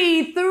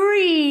 Breathe.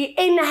 3.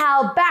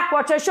 Inhale. Back.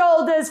 Watch your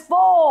shoulders.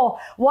 4.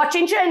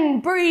 Watching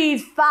chin.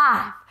 Breathe.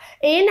 5.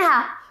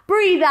 Inhale.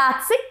 Breathe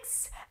out.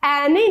 6.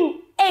 And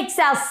in.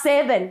 Exhale.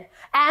 7.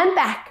 And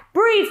back.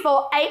 Breathe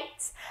for 8.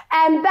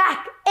 And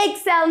back.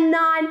 Exhale.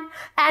 9.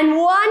 And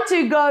 1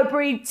 to go.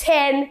 Breathe.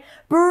 10.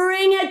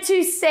 Bring it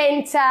to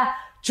center.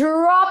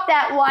 Drop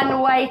that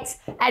one weight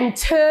and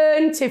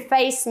turn to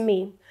face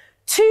me.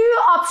 2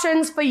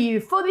 options for you.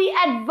 For the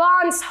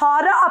advanced,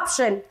 harder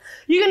option,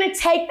 you're going to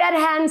take that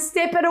hand,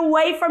 step it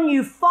away from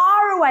you,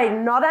 far away,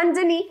 not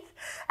underneath.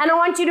 And I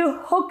want you to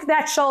hook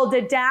that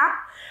shoulder down.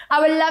 I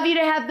would love you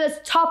to have this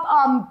top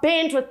arm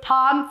bent with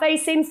palm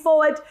facing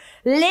forward,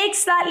 legs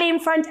slightly in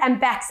front and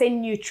backs in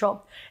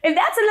neutral. If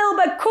that's a little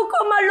bit kuku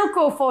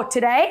maluku for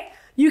today,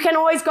 you can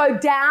always go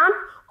down,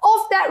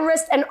 off that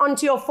wrist and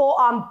onto your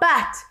forearm.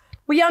 But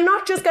we are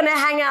not just going to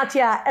hang out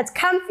here. It's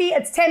comfy,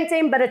 it's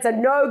tempting, but it's a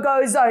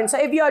no-go zone. So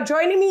if you are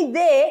joining me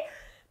there,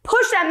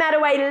 push that mat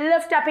away,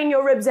 lift up in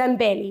your ribs and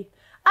belly.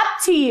 Up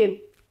to you.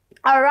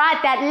 All right,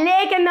 that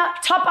leg and the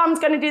top arm's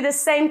going to do the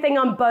same thing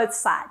on both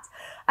sides.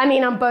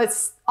 On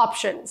both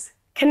options.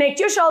 Connect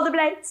your shoulder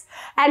blades.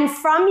 And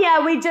from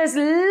here, we just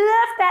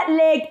lift that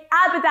leg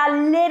up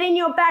without letting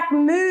your back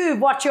move.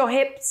 Watch your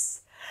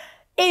hips.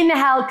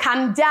 Inhale,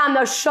 come down.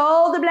 Those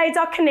shoulder blades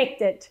are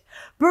connected.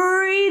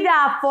 Breathe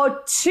out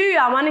for 2.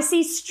 I want to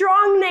see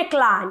strong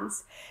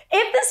necklines.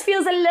 If this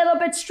feels a little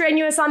bit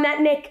strenuous on that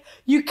neck,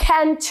 you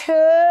can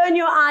turn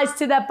your eyes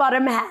to that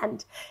bottom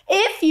hand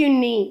if you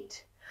need.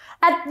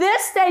 At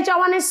this stage, I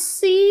want to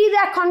see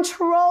that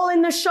control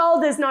in the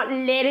shoulders, not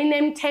letting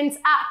them tense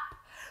up.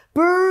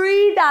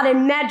 Breathe out.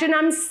 Imagine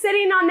I'm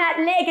sitting on that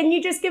leg and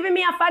you're just giving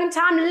me a fun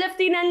time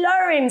lifting and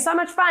lowering. So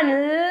much fun.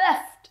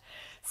 Lift.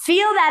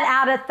 Feel that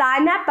outer thigh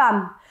and that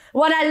bum.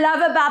 What I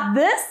love about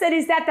this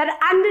is that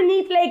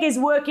underneath leg is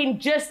working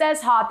just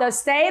as hard. Those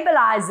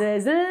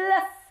stabilizers.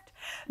 Lift.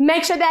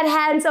 Make sure that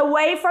hand's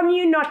away from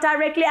you, not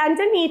directly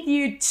underneath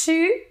you.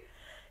 2.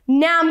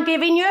 Now I'm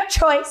giving you a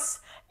choice.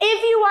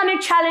 If you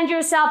want to challenge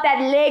yourself, that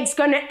leg's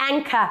going to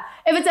anchor.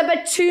 If it's a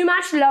bit too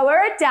much, lower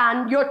it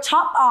down. Your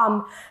top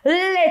arm.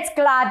 Let's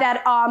glide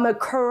that arm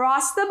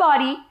across the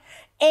body.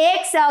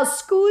 Exhale,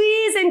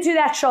 squeeze into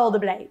that shoulder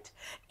blade.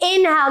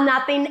 Inhale,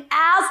 nothing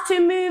else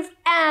to move,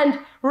 and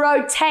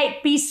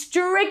rotate. Be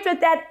strict with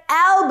that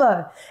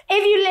elbow.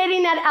 If you're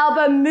letting that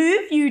elbow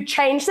move, you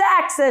change the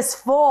axis.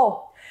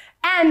 4.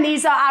 And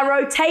these are our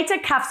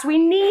rotator cuffs. We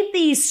need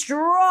these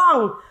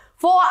strong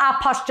for our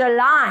posture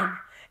line.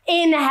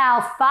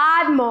 Inhale,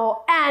 5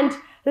 more, and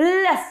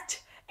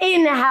lift.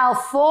 Inhale,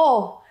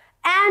 4,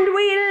 and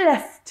we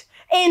lift.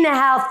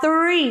 Inhale,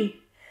 3,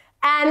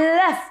 and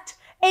lift.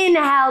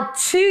 Inhale,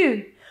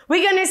 2.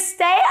 We're going to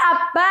stay up,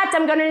 but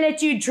I'm going to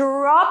let you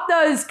drop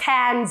those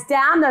cans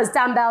down, those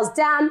dumbbells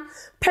down.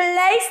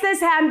 Place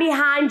this hand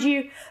behind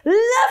you.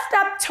 Lift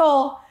up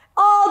tall.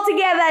 All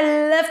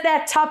together, lift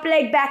that top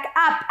leg back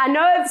up. I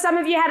know if some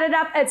of you had it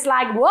up, it's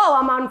like, whoa,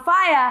 I'm on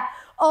fire.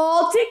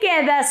 All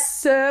together,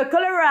 circle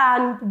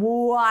around.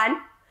 1,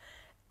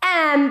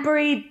 and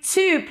breathe.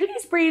 2.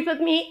 Please breathe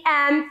with me.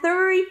 And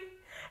 3.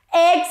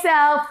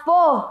 Exhale,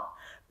 4.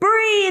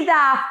 Breathe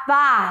out.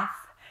 5.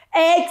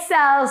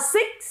 Exhale,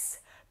 6.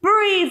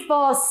 Breathe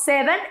for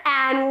 7.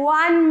 And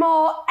 1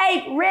 more.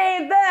 8.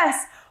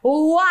 Reverse.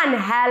 1.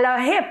 Hello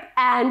hip.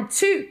 And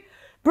 2.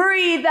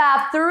 Breathe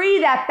out. 3.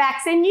 That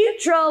back's in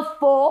neutral.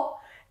 4.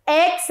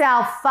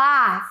 Exhale,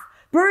 5.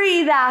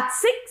 Breathe out.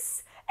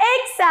 6.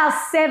 Exhale,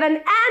 7,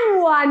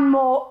 and 1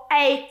 more,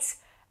 8,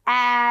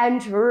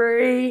 and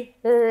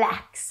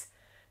relax.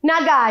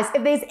 Now guys,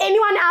 if there's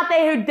anyone out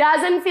there who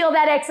doesn't feel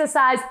that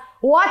exercise,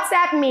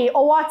 WhatsApp me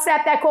or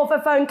WhatsApp that call for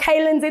phone.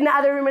 Kaylin's in the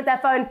other room with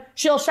that phone.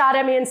 She'll shout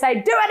at me and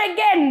say, do it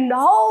again, the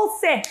whole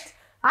set.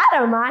 I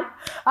don't mind.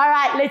 All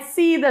right, let's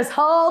see this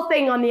whole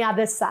thing on the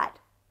other side.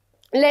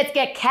 Let's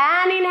get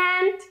can in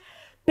hand.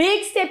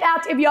 Big step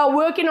out. If you're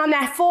working on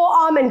that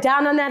forearm and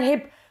down on that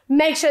hip,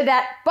 make sure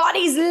that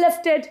body's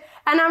lifted.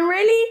 And I'm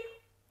really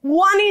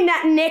wanting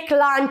that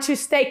neckline to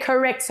stay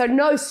correct, so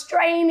no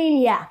straining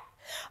here.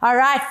 All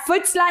right,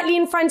 foot slightly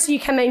in front so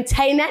you can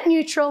maintain that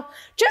neutral.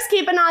 Just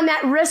keep an eye on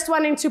that wrist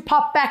wanting to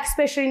pop back,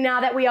 especially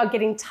now that we are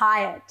getting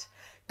tired.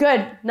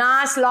 Good,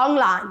 nice long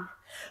line.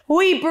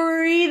 We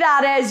breathe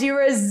out as you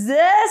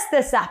resist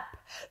this up.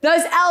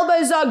 Those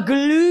elbows are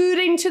glued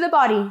into the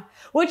body,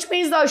 which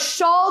means those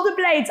shoulder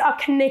blades are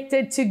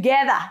connected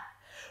together.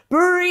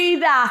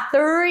 Breathe out.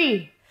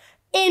 3.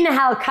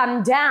 Inhale,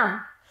 come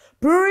down.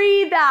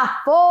 Breathe out.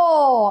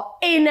 4.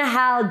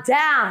 Inhale,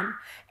 down.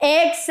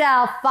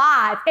 Exhale,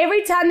 5.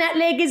 Every time that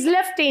leg is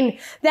lifting,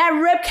 that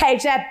rib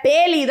cage, that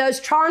belly, those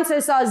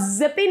transverse are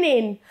zipping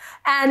in.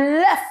 And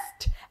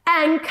lift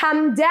and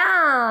come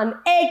down.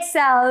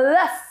 Exhale,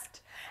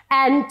 lift.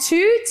 And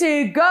 2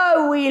 to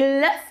go. We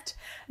lift.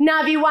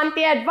 Now, if you want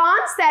the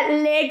advance, that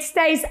leg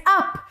stays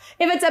up.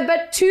 If it's a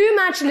bit too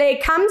much,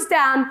 leg comes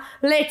down.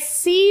 Let's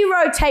see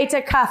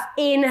rotator cuff.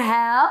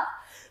 Inhale.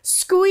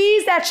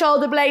 Squeeze that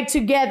shoulder blade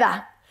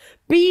together.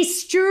 Be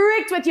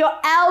strict with your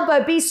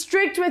elbow. Be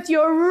strict with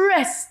your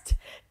wrist.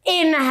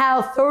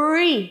 Inhale,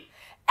 3.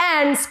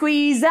 And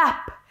squeeze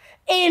up.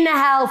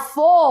 Inhale,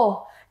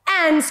 4.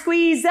 And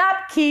squeeze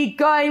up. Keep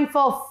going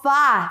for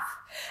 5.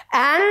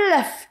 And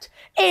lift.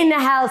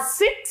 Inhale,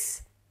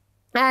 6.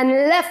 And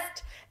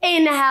lift.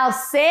 Inhale,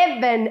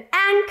 7.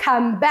 And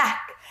come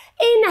back.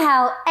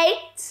 Inhale,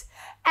 8.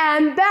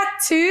 And back.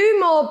 2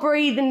 more.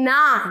 Breathe,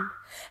 9.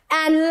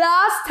 And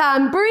last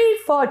time, breathe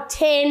for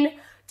 10.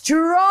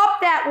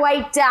 Drop that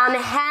weight down.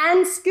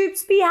 Hand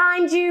scoops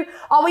behind you.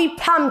 Are we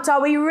pumped?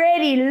 Are we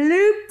ready?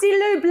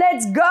 Loop-de-loop.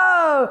 Let's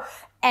go.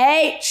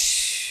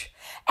 8.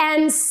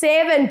 And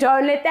 7.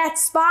 Don't let that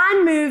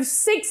spine move.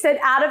 6. It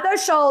out of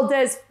those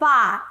shoulders.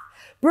 5.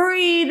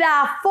 Breathe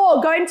out.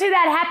 4. Go into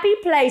that happy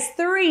place.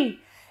 3.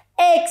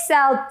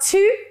 Exhale.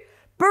 2.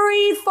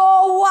 Breathe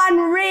for 1.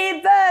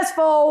 Reverse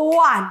for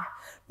 1.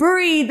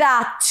 Breathe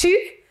out.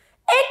 2.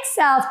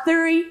 Exhale,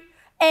 3.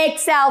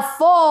 Exhale,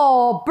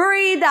 4.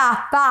 Breathe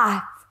out.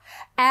 5.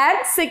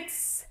 And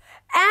 6.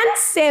 And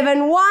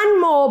 7.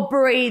 1 more.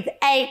 Breathe.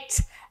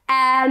 8.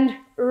 And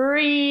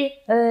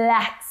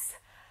relax.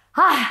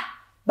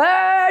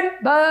 Burn,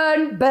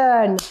 burn,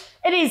 burn.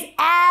 It is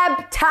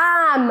ab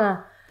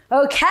time.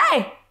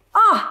 Okay.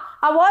 I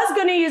was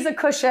going to use a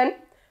cushion,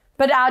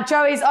 but our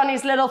Joey's on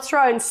his little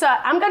throne, so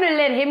I'm going to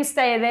let him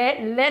stay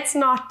there. Let's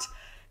not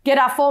get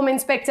our form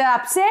inspector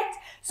upset.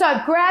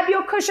 So grab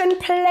your cushion,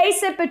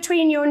 place it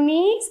between your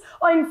knees,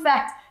 or in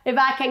fact, if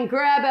I can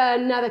grab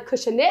another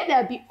cushion there,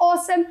 that'd be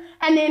awesome.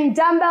 And then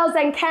dumbbells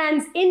and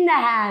cans in the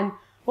hand.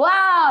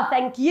 Wow,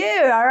 thank you.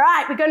 All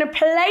right, we're going to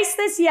place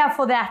this here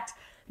for that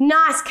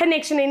nice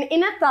connection in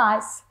inner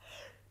thighs.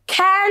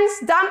 Cans,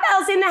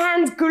 dumbbells in the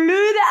hands, glue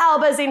the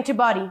elbows into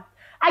body.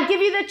 I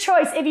give you the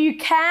choice. If you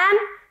can,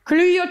 glue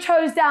your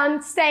toes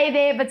down, stay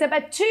there. If it's a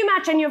bit too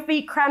much and your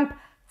feet cramp,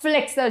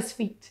 flex those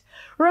feet.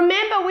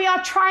 Remember, we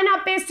are trying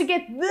our best to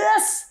get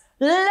this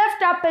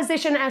lift up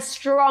position as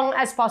strong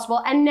as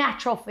possible and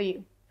natural for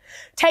you.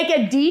 Take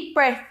a deep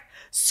breath.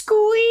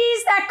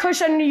 Squeeze that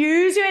cushion,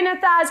 use your inner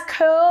thighs,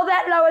 curl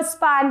that lower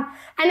spine,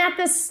 and at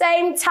the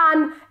same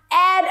time,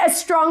 add a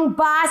strong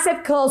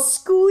bicep curl.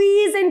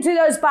 Squeeze into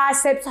those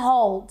biceps,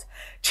 hold.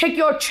 Check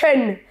your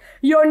chin,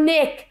 your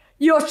neck,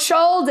 your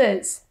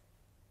shoulders.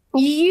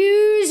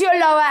 Use your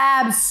lower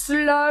abs,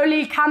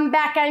 slowly come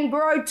back and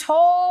grow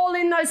tall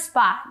in those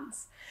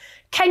spines.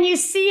 Can you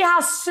see how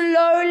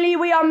slowly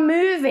we are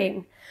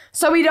moving?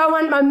 So we don't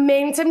want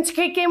momentum to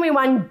kick in, we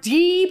want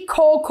deep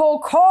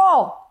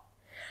core.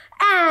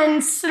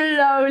 And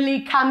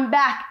slowly come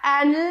back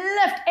and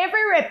lift.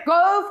 Every rep,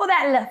 go for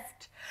that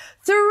lift.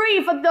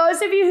 3, for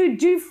those of you who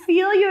do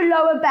feel your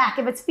lower back,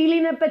 if it's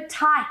feeling a bit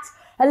tight,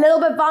 a little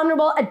bit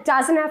vulnerable, it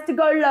doesn't have to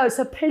go low,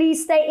 so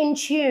please stay in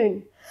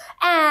tune.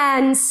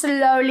 And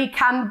slowly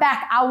come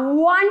back. I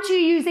want you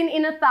using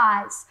inner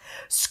thighs.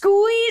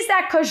 Squeeze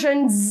that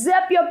cushion,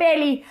 zip your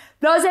belly.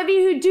 Those of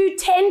you who do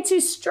tend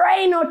to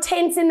strain or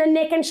tense in the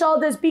neck and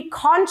shoulders, be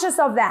conscious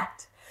of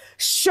that.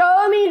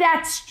 Show me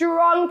that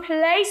strong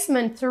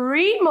placement.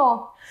 3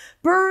 more.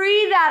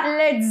 Breathe out,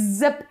 let's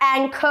zip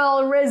and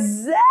curl.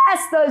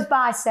 Resist those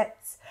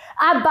biceps.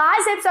 Our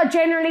biceps are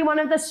generally one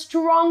of the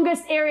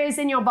strongest areas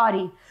in your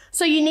body.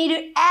 So you need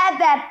to add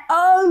that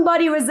own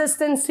body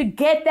resistance to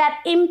get that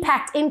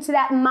impact into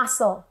that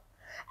muscle.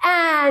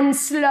 And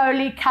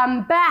slowly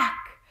come back.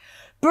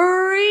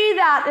 Breathe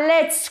out,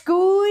 let's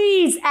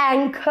squeeze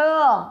and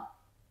curl.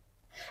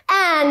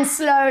 And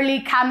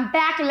slowly come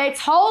back. Let's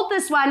hold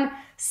this one.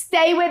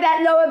 Stay where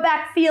that lower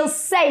back feels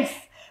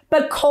safe,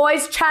 but core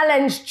is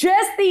challenged.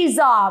 Just these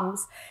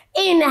arms.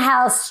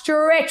 Inhale,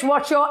 stretch.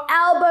 Watch your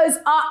elbows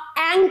are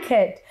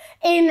anchored.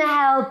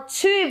 Inhale,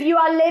 2. If you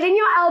are letting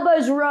your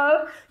elbows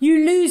roll,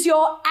 you lose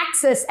your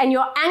axis and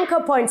your anchor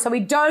point, so we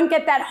don't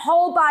get that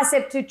whole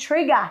bicep to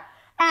trigger.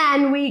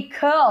 And we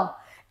curl.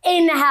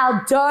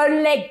 Inhale,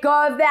 don't let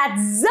go of that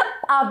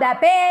zip of that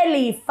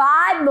belly.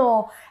 5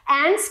 more.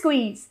 And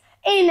squeeze.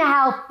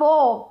 Inhale,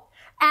 4.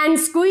 And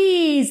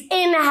squeeze.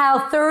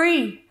 Inhale,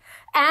 3.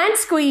 And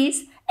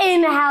squeeze.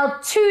 Inhale,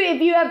 2.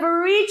 If you have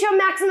reached your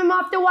maximum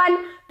after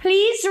 1,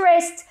 please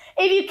rest.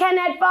 If you can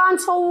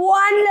advance for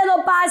 1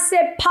 little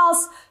bicep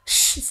pulse,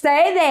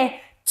 stay there.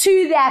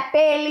 2, that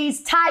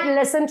belly's tight.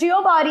 Listen to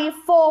your body.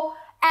 4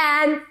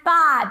 and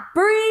 5.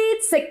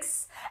 Breathe.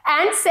 6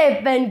 and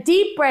 7.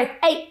 Deep breath.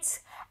 8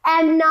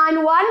 and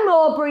 9. 1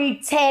 more.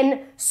 Breathe.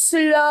 10.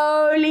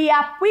 Slowly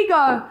up we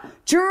go.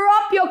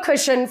 Drop your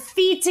cushion.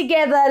 Feet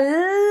together.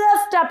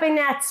 Lift up in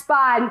that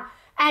spine.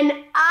 And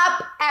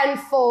up and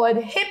forward.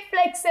 Hip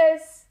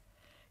flexors.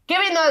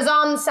 Giving those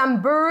arms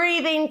some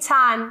breathing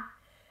time.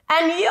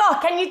 And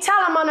can you tell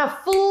I'm on a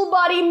full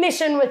body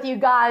mission with you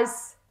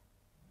guys?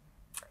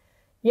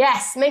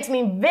 Yes, makes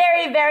me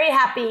very, very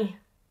happy.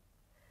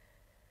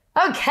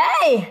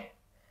 Okay,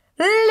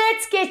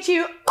 let's get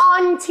you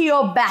onto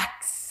your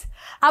backs.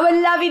 I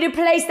would love you to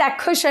place that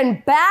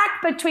cushion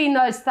back between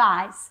those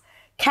thighs.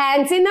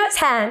 Hands in those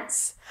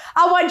hands.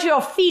 I want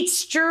your feet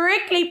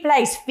strictly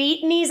placed,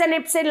 feet, knees, and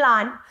hips in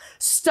line.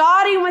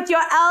 Starting with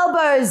your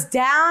elbows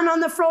down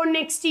on the floor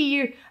next to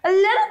you, a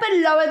little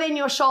bit lower than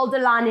your shoulder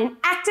line, and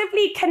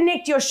actively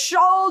connect your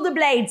shoulder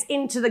blades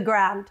into the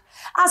ground.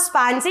 Our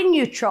spine's in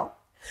neutral.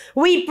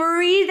 We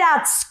breathe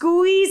out,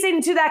 squeeze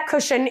into that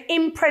cushion,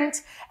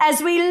 imprint.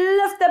 As we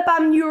lift the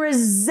bum, you're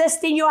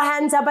resisting your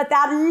hands up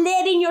without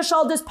letting your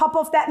shoulders pop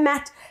off that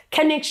mat.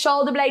 Connect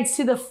shoulder blades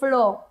to the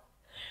floor.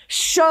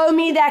 Show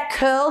me that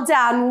curl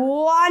down,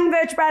 1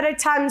 vertebra at a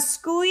time.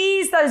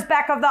 Squeeze those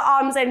back of the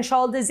arms and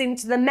shoulders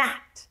into the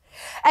mat.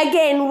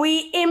 Again,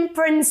 we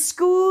imprint,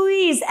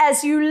 squeeze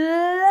as you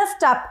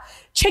lift up,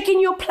 checking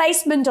your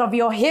placement of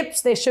your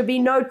hips. There should be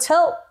no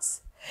tilt.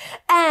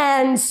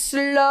 And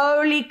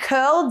slowly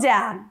curl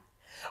down.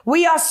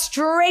 We are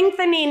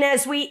strengthening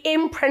as we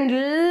imprint,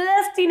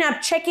 lifting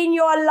up, checking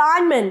your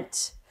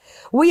alignment.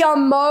 We are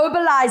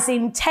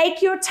mobilizing.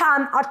 Take your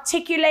time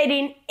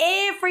articulating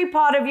every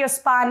part of your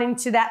spine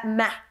into that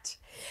mat.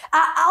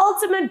 Our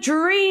ultimate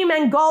dream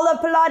and goal of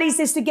Pilates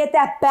is to get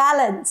that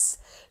balance.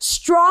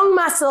 Strong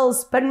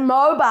muscles, but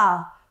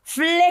mobile,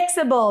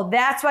 flexible.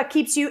 That's what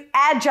keeps you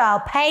agile,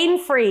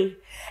 pain-free.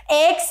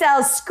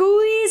 Exhale,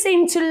 squeeze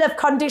into lift,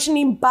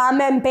 conditioning bum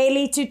and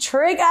belly to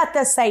trigger at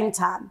the same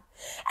time.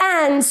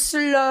 And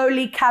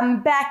slowly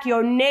come back,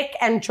 your neck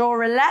and jaw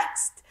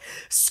relaxed.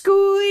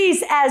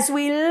 Squeeze as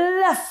we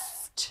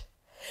lift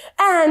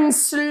and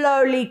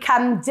slowly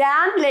come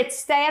down. Let's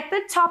stay at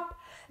the top,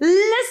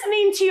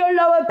 listening to your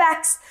lower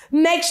backs.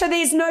 Make sure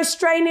there's no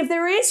strain. If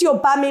there is, your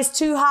bum is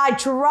too high,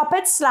 drop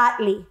it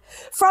slightly.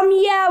 From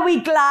here,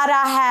 we glide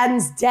our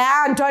hands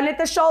down. Don't let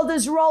the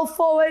shoulders roll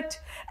forward.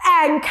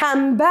 and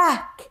come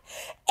back.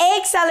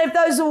 Exhale. If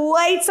those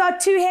weights are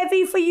too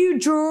heavy for you,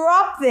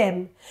 drop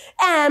them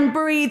and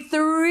breathe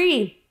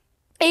 3.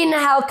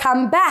 Inhale,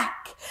 come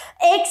back.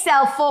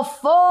 Exhale for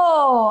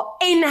 4.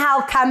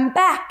 Inhale, come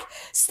back.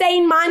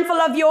 Staying mindful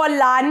of your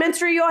alignment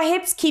through your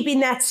hips,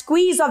 keeping that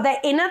squeeze of the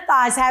inner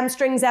thighs,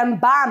 hamstrings,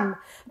 and bum.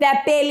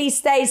 That belly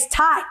stays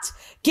tight.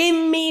 Give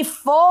me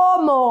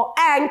 4 more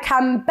and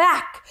come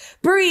back.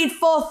 Breathe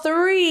for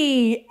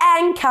 3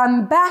 and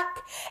come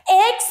back.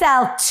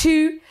 Exhale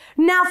 2.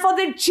 Now for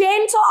the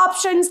gentle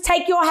options,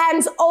 take your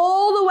hands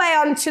all the way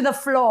onto the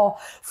floor.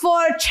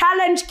 For a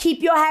challenge,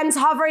 keep your hands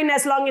hovering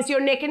as long as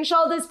your neck and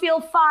shoulders feel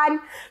fine.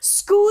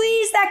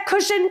 Squeeze that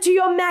cushion to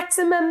your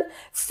maximum.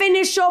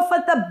 Finish off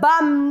with the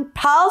bum.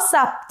 Pulse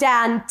up,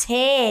 down,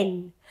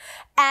 10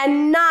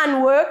 and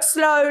 9. Work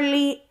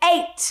slowly,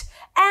 8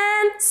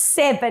 and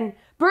 7.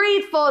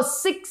 Breathe for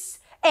 6.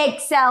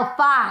 Exhale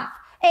 5.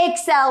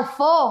 Exhale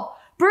 4.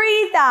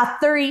 Breathe out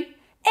 3.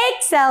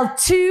 Exhale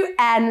 2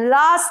 and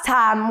last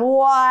time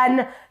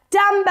 1.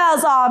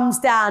 Dumbbells, arms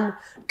down.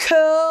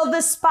 Curl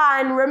the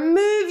spine.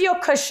 Remove your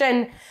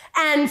cushion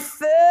and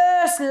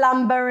first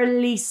lumbar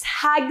release.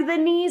 Hug the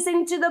knees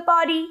into the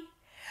body.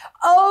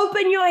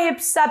 Open your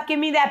hips up. Give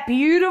me that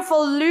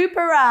beautiful loop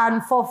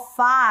around for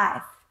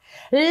 5.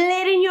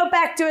 Letting your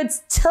back do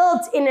its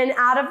tilt in and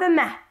out of the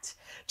mat.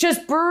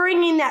 Just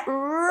bringing that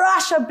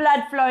rush of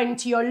blood flowing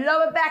to your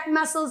lower back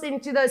muscles,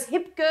 into those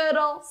hip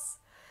girdles.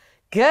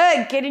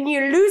 Good, getting you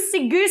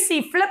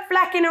loosey-goosey,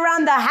 flip-flacking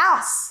around the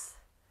house.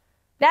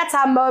 That's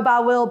how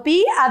mobile we'll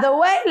be. Other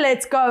way,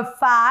 let's go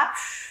 5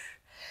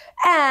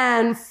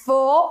 and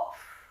 4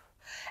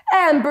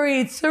 and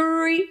breathe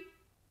 3.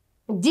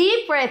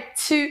 Deep breath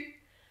 2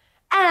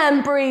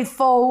 and breathe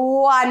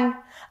for 1.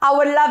 I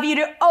would love you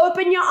to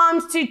open your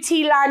arms to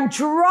T-line.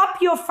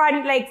 Drop your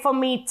front leg for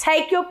me.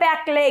 Take your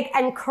back leg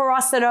and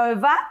cross it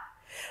over.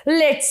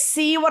 Let's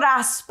see what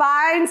our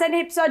spines and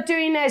hips are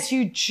doing as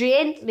you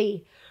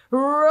gently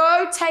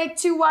rotate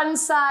to one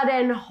side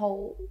and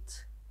hold.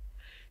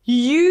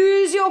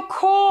 Use your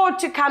core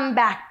to come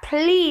back.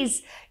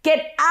 Please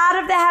get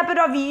out of the habit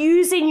of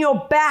using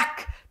your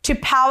back to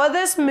power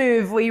this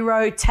move. We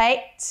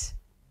rotate.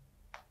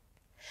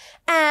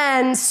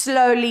 And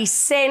slowly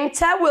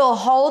center. We'll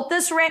hold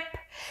this rep.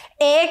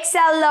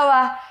 Exhale,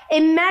 lower.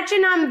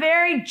 Imagine I'm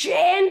very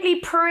gently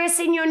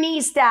pressing your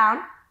knees down.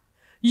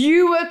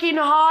 You working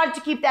hard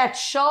to keep that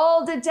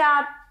shoulder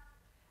down.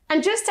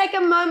 And just take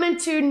a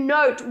moment to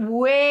note,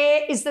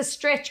 where is the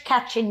stretch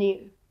catching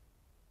you?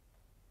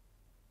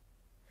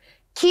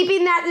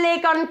 Keeping that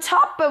leg on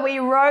top, but we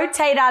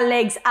rotate our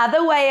legs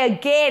other way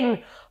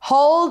again.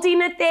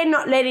 Holding it there,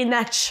 not letting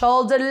that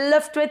shoulder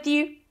lift with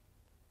you.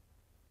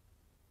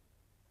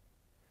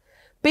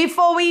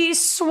 Before we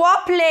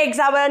swap legs,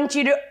 I want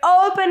you to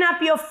open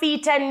up your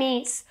feet and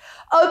knees.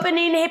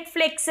 Opening hip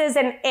flexors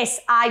and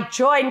SI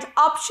joint.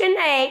 Option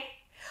A.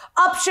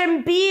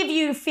 Option B, if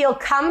you feel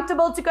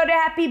comfortable to go to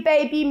happy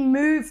baby,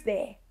 move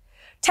there.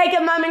 Take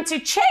a moment to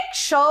check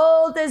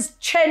shoulders,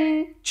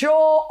 chin,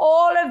 jaw,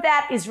 all of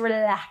that is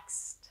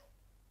relaxed.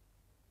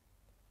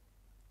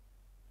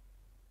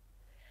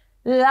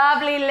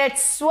 Lovely,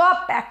 let's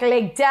swap back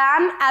leg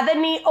down, other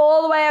knee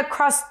all the way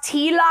across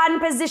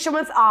T-line position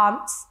with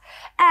arms.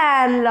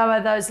 And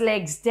lower those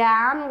legs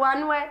down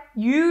one way.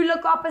 You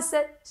look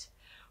opposite.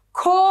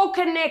 Core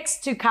connects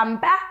to come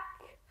back.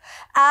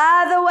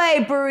 Other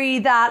way,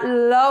 breathe out,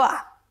 lower.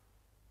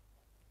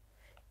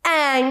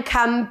 And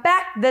come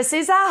back. This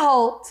is our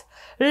hold.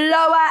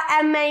 Lower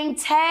and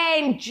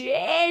maintain.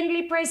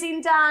 Gently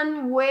pressing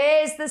down.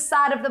 Where's the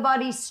side of the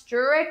body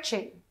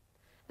stretching?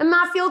 It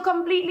might feel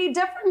completely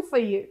different for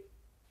you.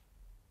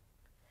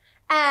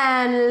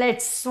 And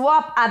let's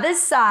swap other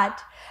side.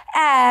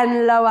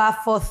 And lower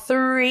for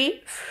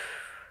 3,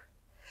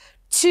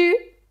 2,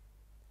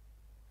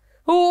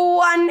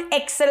 1.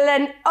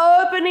 Excellent.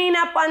 Opening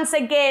up once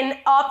again.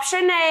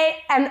 Option A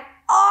and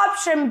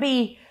option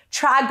B.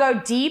 Try go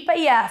deeper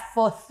here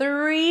for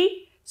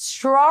 3.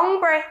 Strong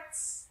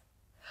breaths.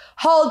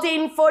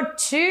 Holding for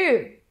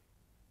 2.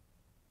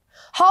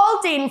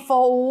 Holding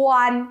for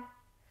 1.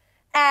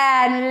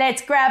 And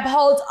let's grab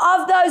hold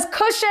of those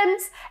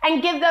cushions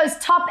and give those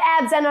top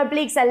abs and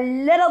obliques a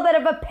little bit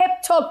of a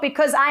pep talk,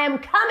 because I am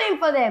coming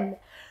for them.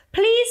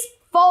 Please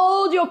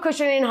fold your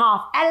cushion in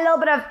half. Add a little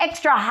bit of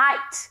extra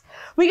height.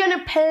 We're going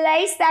to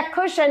place that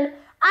cushion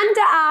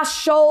under our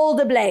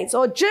shoulder blades,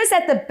 or just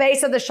at the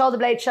base of the shoulder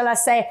blade, shall I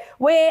say,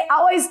 where I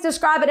always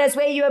describe it as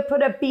where you would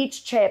put a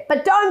beach chair,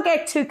 but don't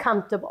get too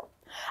comfortable.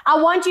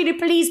 I want you to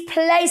please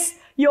place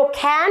your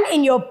can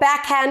in your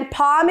backhand.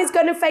 Palm is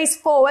going to face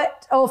forward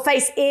or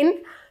face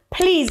in.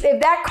 Please, if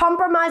that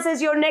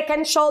compromises your neck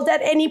and shoulder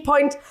at any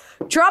point,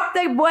 drop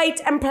the weight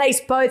and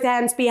place both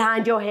hands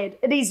behind your head.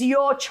 It is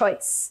your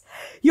choice.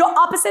 Your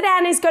opposite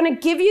hand is going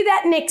to give you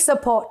that neck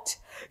support.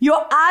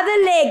 Your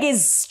other leg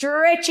is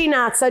stretching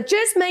out. So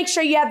just make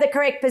sure you have the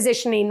correct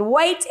positioning.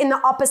 Weight in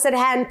the opposite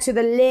hand to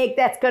the leg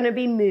that's going to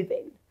be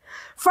moving.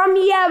 From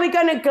here, we're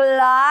going to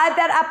glide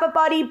that upper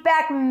body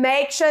back.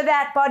 Make sure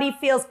that body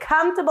feels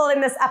comfortable in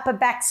this upper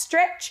back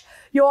stretch.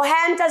 Your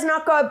hand does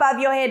not go above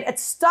your head. It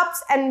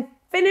stops and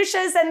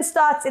finishes and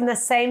starts in the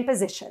same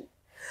position.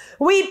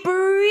 We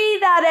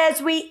breathe out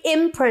as we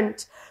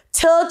imprint.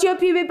 Tilt your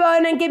pubic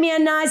bone and give me a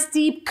nice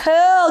deep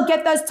curl.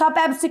 Get those top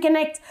abs to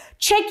connect.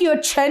 Check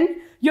your chin,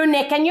 your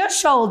neck, and your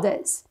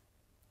shoulders.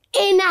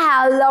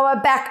 Inhale,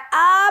 lower back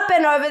up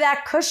and over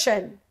that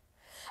cushion.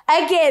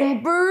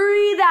 Again,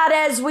 breathe out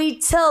as we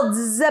tilt,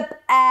 zip,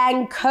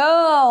 and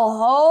curl.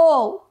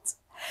 Hold.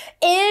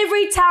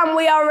 Every time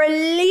we are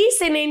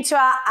releasing into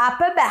our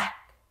upper back.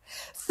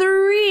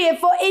 3, if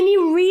for any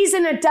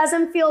reason it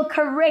doesn't feel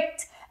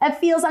correct, it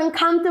feels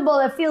uncomfortable,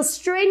 it feels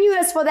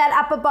strenuous for that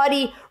upper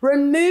body,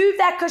 remove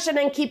that cushion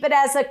and keep it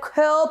as a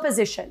curl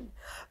position.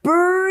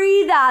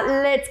 Breathe out,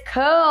 let's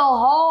curl,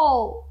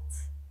 hold.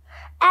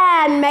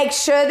 And make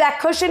sure that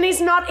cushion is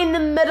not in the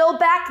middle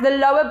back, the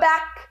lower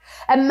back.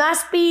 It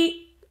must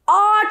be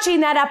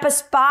arching that upper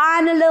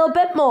spine a little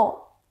bit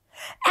more.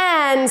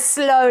 And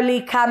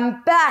slowly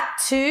come back,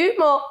 2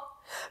 more.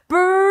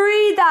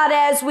 Breathe out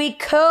as we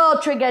curl,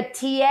 trigger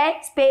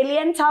TX, belly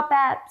and top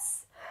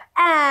abs.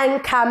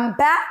 And come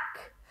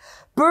back.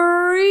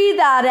 Breathe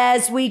out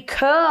as we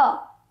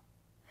curl.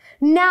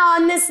 Now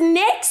on this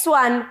next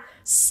one,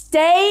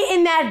 stay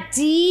in that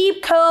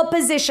deep curl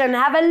position.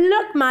 Have a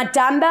look, my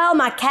dumbbell,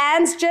 my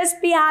hands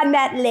just behind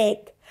that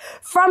leg.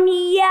 From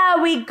here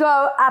we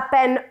go up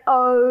and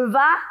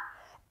over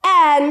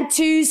and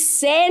to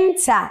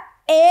center.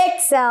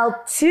 Exhale,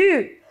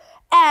 2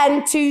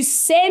 and to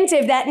center.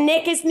 If that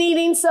neck is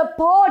needing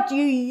support,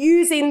 you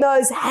using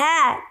those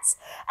hands.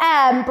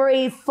 And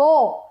breathe,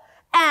 4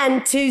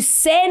 and to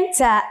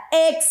center.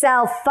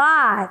 Exhale,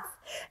 5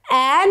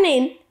 and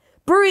in.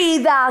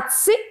 Breathe out,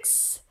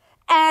 6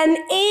 and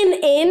in.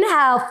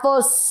 Inhale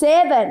for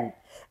 7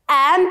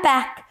 and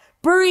back.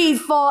 Breathe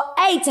for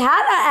 8.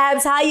 Hello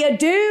abs, how you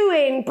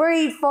doing?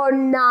 Breathe for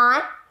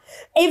 9.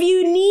 If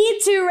you need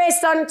to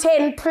rest on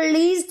 10,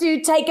 please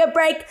do take a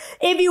break.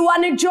 If you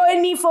want to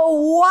join me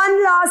for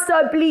one last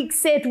oblique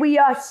set, we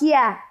are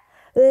here.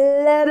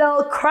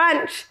 Little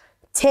crunch.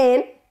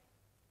 10,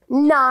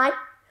 9,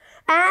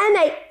 and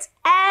 8,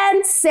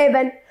 and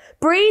 7.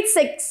 Breathe,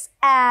 6,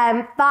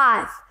 and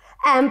 5,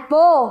 and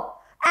 4,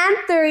 and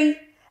 3,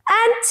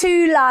 and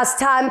 2. Last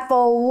time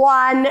for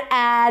 1,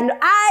 and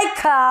ay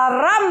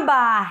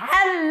caramba.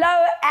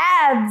 Hello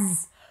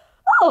abs.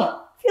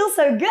 Oh, feels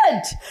so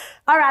good.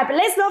 All right, but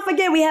let's not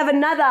forget we have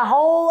another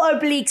whole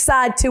oblique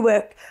side to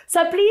work.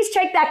 So please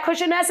check that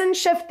cushion hasn't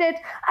shifted.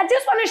 I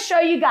just want to show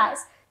you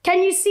guys.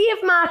 Can you see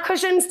if my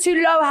cushion's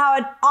too low, how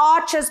it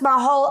arches my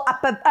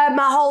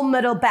whole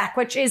middle back,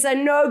 which is a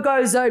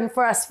no-go zone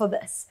for us for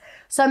this.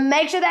 So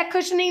make sure that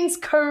cushioning's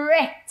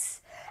correct.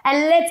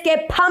 And let's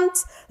get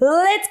pumped.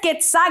 Let's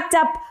get psyched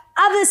up.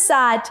 Other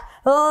side.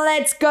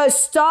 Let's go,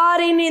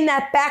 starting in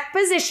that back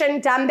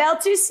position, dumbbell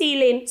to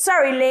ceiling.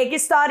 Sorry, leg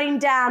is starting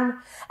down.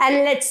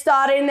 And let's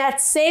start in that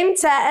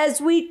center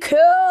as we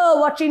curl,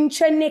 watching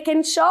chin, neck,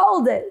 and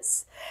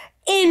shoulders.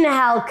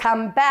 Inhale,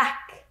 come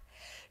back.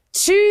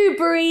 2,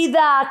 breathe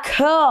out,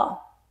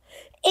 curl.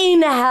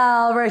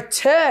 Inhale,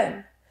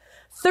 return.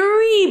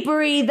 3,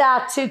 breathe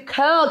out to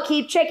curl.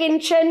 Keep checking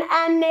chin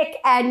and neck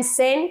and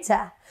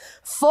center.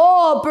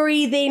 4,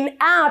 breathing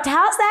out.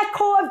 How's that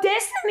core of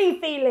destiny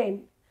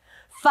feeling?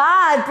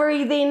 5,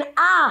 breathing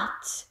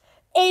out.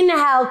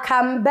 Inhale,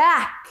 come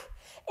back.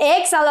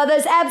 Exhale, are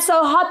those abs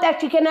so hot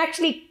that you can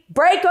actually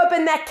break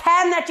open that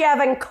can that you have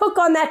and cook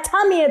on that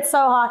tummy? It's so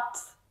hot.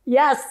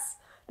 Yes,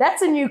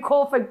 that's a new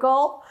corporate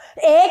goal.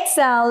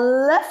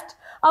 Exhale, lift.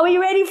 Are we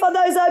ready for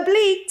those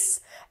obliques?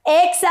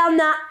 Exhale,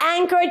 now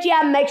anchor it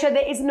here. Make sure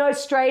there is no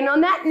strain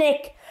on that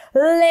neck.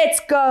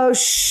 Let's go.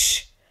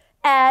 Shh.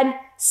 And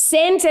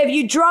center. If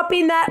you drop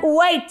in that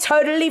weight,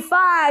 totally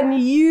fine.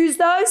 Use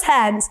those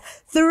hands.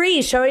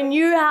 3, showing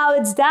you how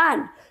it's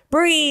done.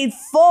 Breathe.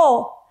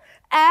 4,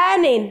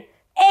 and in.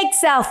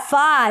 Exhale,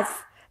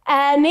 5,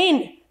 and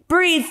in.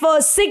 Breathe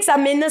for 6.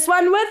 I'm in this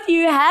one with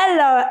you.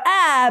 Hello,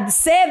 abs.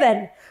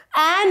 7,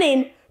 and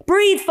in.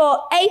 Breathe for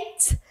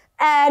 8,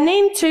 and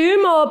in.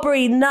 2 more.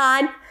 Breathe.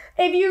 9.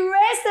 If you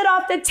rested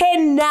after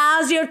 10,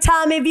 now's your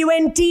time. If you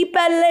went deeper,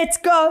 let's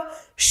go.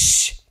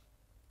 Shh,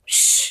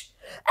 shh.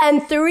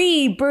 And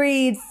 3,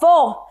 breathe.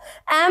 4,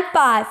 and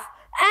 5,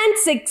 and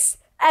 6,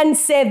 and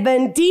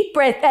 7. Deep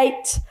breath.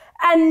 8,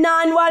 and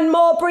 9. 1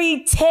 more.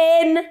 Breathe.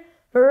 10.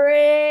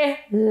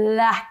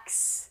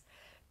 Relax.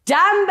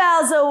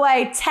 Dumbbells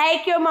away.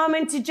 Take your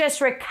moment to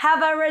just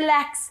recover,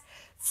 relax.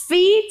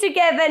 Feet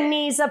together,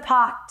 knees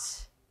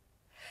apart.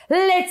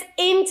 Let's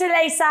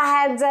interlace our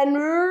hands and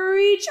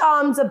reach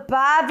arms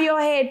above your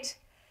head.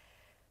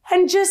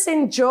 And just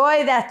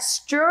enjoy that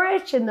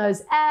stretch in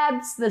those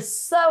abs, the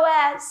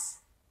psoas.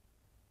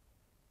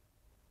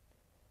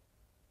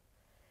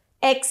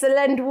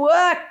 Excellent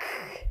work.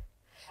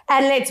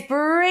 And let's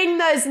bring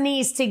those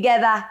knees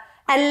together.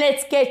 And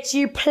let's get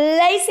you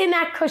placing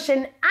that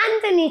cushion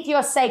underneath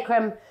your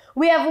sacrum.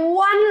 We have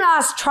one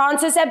last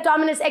transverse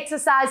abdominis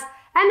exercise,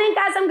 And then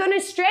guys, I'm going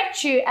to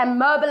stretch you and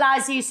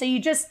mobilize you so you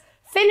just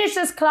finish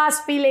this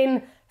class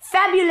feeling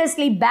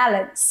fabulously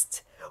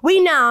balanced. We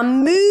now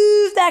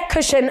move that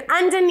cushion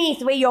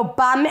underneath where your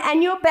bum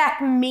and your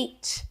back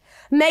meet.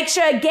 Make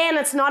sure, again,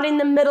 it's not in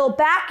the middle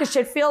back. It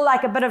should feel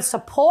like a bit of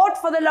support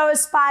for the lower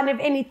spine, if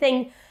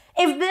anything.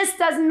 If this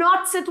does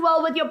not sit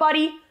well with your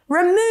body,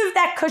 remove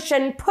that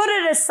cushion, put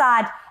it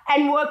aside,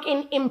 and work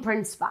in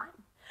imprint spine.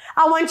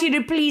 I want you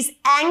to please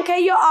anchor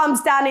your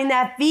arms down in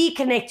that V,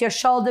 connect your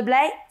shoulder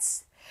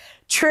blades.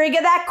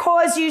 Trigger that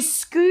core as you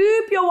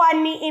scoop your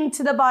one knee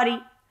into the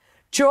body.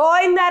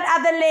 Join that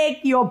other leg.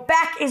 Your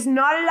back is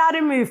not allowed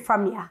to move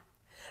from you.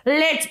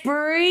 Let's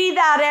breathe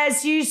out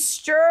as you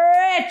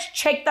stretch.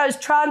 Check those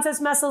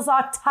transverse muscles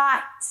are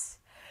tight.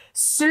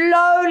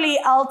 Slowly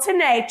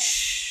alternate.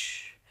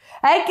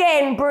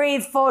 Again,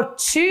 breathe for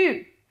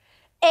 2.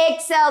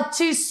 Exhale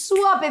to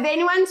swap. If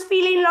anyone's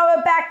feeling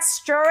lower back,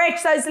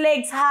 stretch those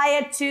legs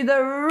higher to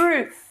the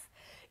roof.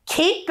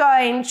 Keep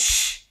going.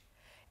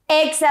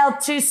 Exhale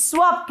to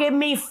swap. Give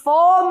me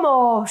 4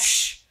 more.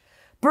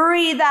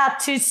 Breathe out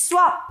to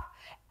swap.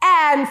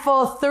 And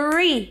for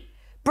 3.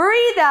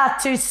 Breathe out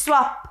to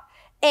swap.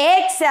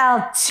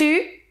 Exhale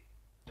 2.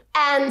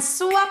 And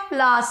swap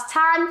last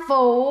time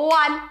for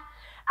 1.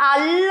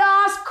 Our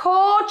last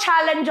core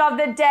challenge of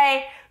the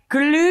day.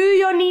 Glue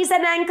your knees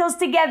and ankles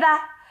together.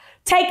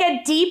 Take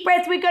a deep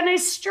breath. We're going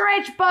to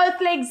stretch both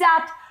legs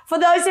out. For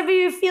those of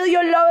you who feel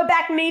your lower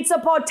back needs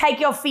support, take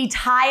your feet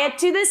higher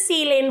to the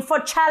ceiling. For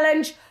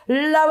challenge,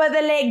 lower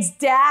the legs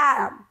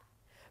down.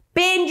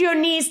 Bend your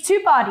knees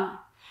to body.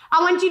 I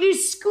want you to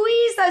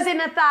squeeze those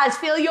inner thighs.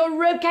 Feel your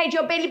rib cage,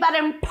 your belly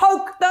button.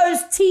 Poke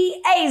those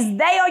TAs.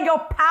 They are your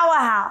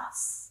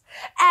powerhouse.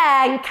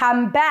 And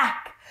come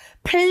back.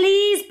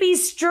 Please be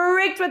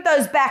strict with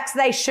those backs.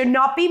 They should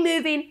not be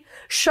moving.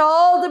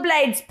 Shoulder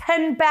blades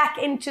pinned back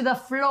into the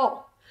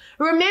floor.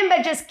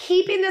 Remember, just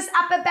keeping this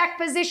upper back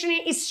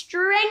positioning is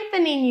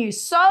strengthening you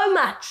so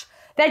much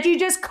that you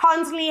just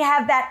constantly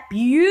have that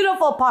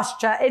beautiful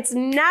posture. It's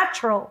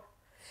natural.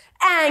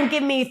 And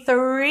give me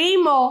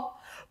 3 more.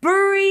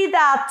 Breathe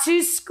out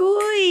to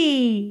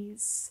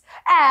squeeze.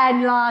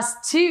 And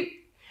last 2.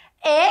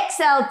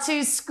 Exhale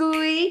to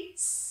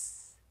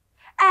squeeze.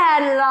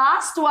 And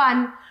last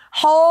 1.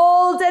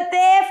 Hold it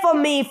there for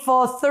me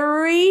for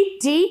 3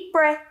 deep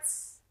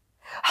breaths.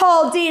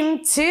 Hold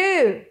in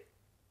 2.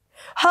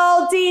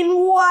 Hold in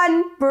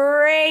 1.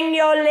 Bring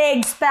your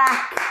legs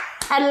back.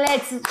 And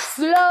let's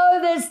slow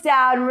this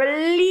down.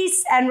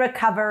 Release and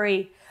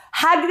recovery.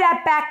 Hug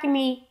that back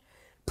knee.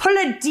 Pull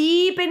it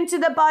deep into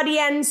the body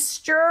and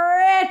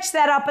stretch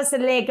that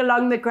opposite leg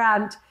along the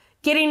ground.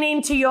 Getting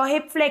into your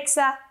hip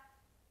flexor.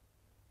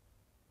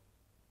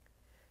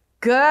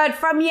 Good.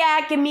 From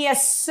here, give me a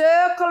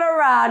circle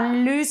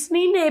around,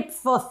 loosening hip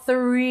for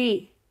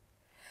 3.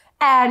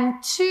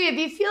 And 2. If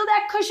you feel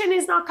that cushion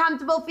is not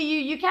comfortable for you,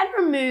 you can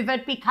remove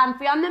it. Be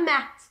comfy on the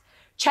mat.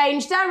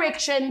 Change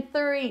direction.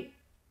 3.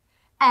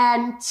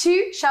 And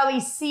 2. Shall we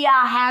see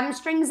our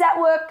hamstrings at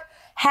work?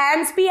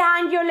 Hands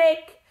behind your leg.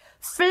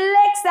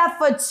 Flex that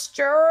foot.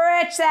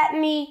 Stretch that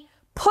knee.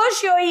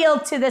 Push your heel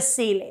to the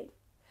ceiling.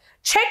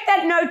 Check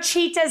that no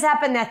cheaters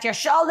happen, that your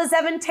shoulders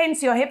haven't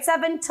tensed, your hips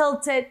haven't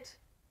tilted.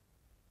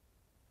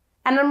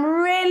 And I'm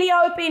really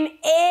hoping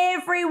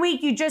every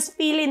week you're just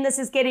feeling this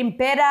is getting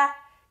better,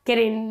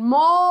 getting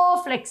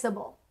more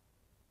flexible.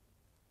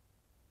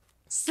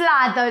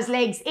 Slide those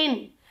legs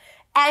in.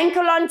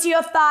 Ankle onto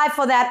your thigh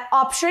for that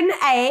option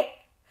A.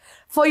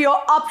 For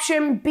your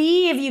option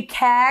B, if you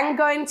can,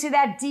 go into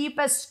that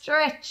deeper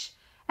stretch.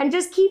 And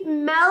just keep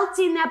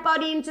melting that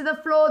body into the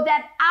floor.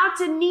 That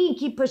outer knee,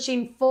 keep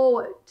pushing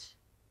forward.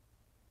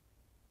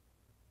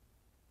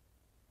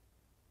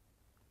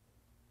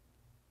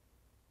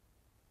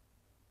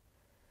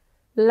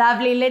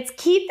 Lovely. Let's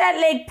keep that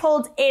leg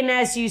pulled in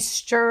as you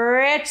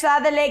stretch the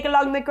other leg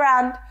along the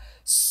ground.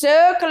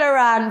 Circle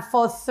around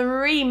for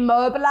 3.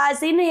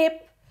 Mobilizing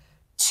hip.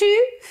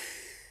 2.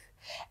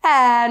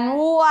 And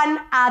 1.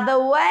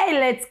 Other way.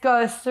 Let's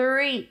go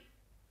 3.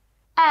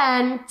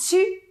 And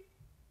 2.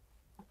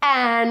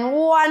 And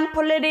 1.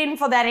 Pull it in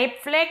for that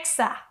hip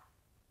flexor.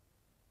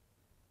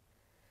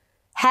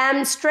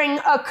 Hamstring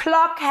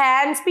o'clock.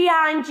 Hands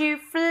behind you.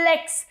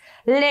 Flex.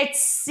 Let's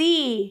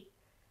see.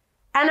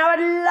 And I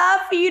would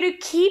love for you to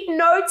keep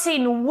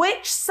noting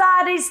which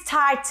side is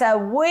tighter.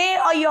 Where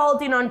are you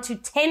holding on to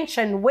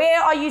tension?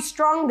 Where are you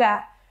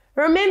stronger?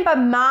 Remember,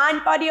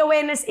 mind-body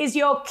awareness is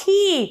your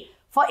key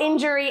for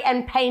injury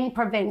and pain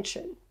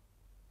prevention.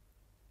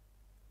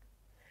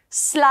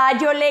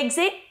 Slide your legs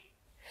in.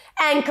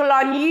 Ankle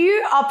on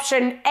you,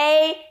 option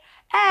A,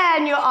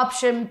 and your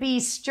option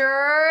B,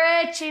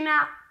 stretching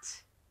out.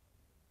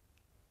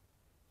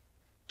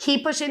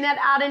 Keep pushing that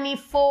outer knee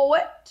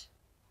forward.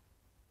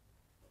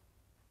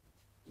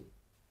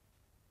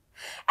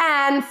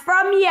 And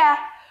from here,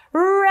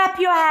 wrap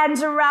your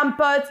hands around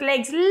both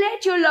legs.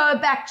 Let your lower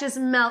back just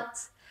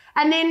melt.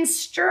 And then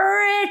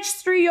stretch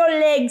through your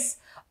legs,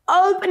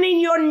 opening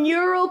your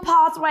neural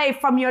pathway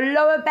from your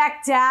lower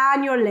back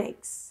down your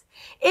legs.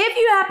 If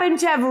you happen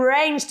to have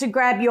range to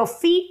grab your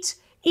feet,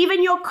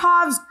 even your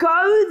calves,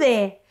 go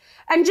there.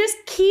 And just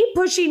keep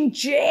pushing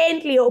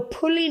gently or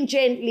pulling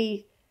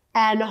gently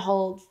and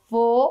hold.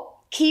 4.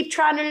 Keep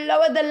trying to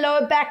lower the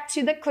lower back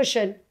to the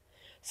cushion.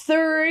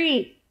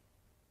 3,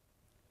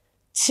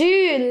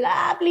 2,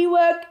 lovely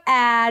work,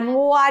 and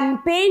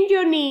 1. Bend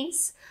your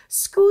knees,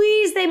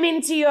 squeeze them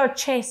into your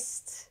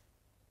chest.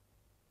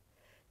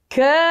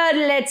 Good,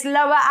 let's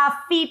lower our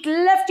feet,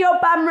 lift your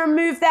bum,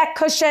 remove that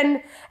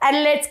cushion,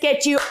 and let's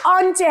get you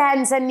onto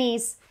hands and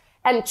knees.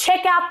 And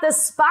check out the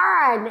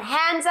spine,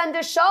 hands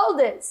under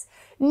shoulders,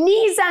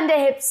 knees under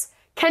hips,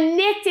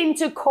 connect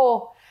into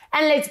core.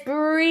 And let's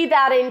breathe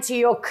out into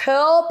your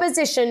curl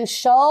position,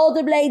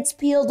 shoulder blades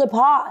peeled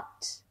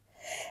apart.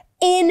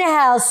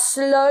 Inhale,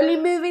 slowly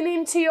moving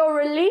into your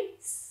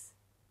release.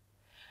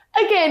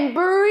 Again,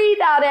 breathe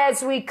out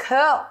as we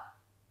curl.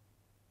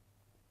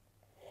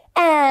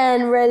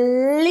 And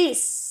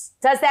release.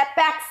 Does that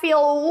back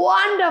feel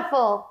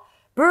wonderful?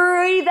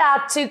 Breathe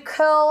out to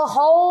curl,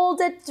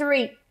 hold at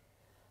 3.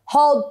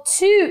 Hold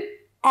 2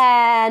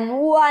 and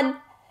 1.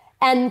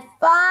 And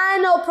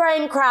final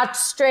praying crouch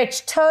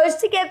stretch, toes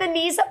together,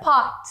 knees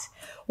apart.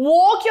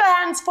 Walk your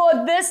hands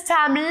forward this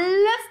time,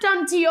 lift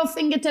onto your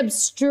fingertips,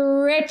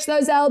 stretch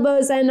those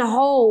elbows and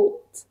hold.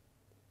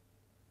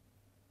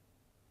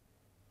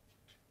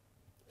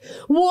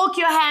 Walk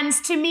your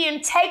hands to me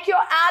and take your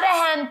outer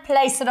hand,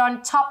 place it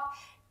on top.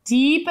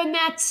 Deepen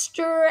that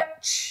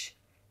stretch.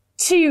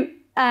 2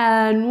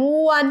 and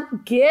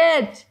 1,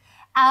 good.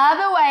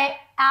 Other way,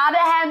 outer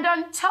hand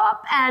on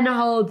top and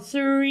hold.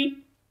 3,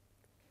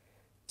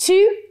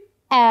 2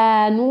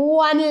 and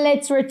 1.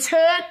 Let's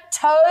return,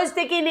 toes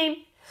digging in.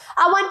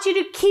 I want you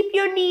to keep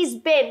your knees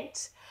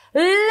bent.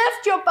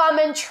 Lift your bum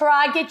and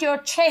try get your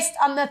chest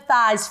on the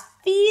thighs.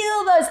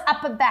 Feel those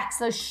upper backs,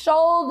 those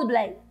shoulder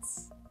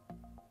blades.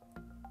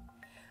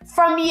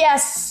 From here,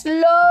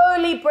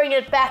 slowly bring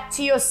it back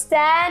to your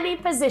standing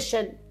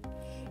position.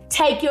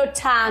 Take your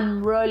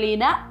time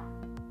rolling up.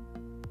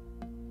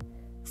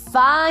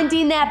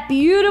 Finding that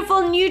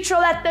beautiful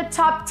neutral at the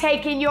top,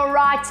 taking your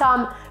right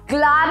arm,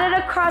 glide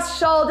it across,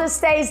 shoulder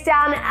stays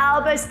down,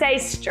 elbow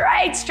stays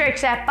straight,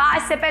 stretch that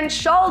bicep and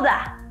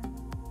shoulder.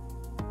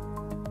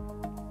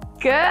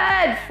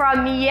 Good.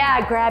 From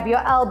here, grab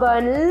your elbow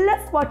and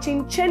lift,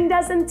 watching chin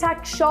doesn't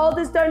tuck,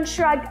 shoulders don't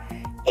shrug.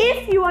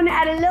 If you want to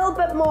add a little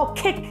bit more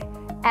kick,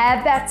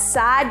 add that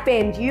side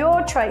bend,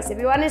 your choice. If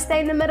you want to stay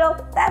in the middle,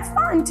 that's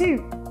fine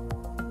too.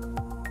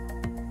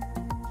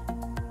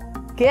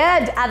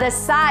 Good, other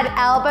side,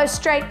 elbow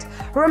straight.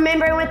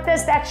 Remembering with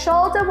this, that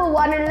shoulder will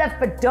want to lift,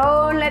 but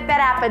don't let that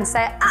happen.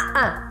 Say,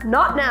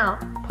 not now.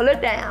 Pull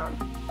it down.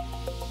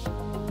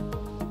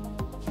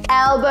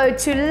 Elbow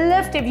to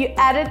lift. If you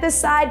added the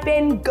side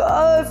bend,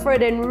 go for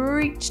it and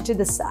reach to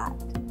the side.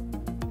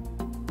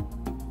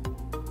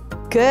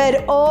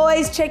 Good,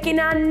 always checking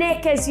our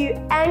neck as you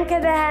anchor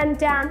the hand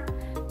down.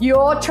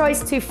 Your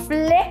choice to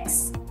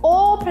flex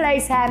or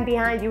place hand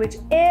behind you,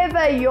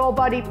 whichever your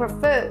body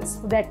prefers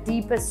for that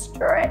deeper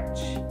stretch.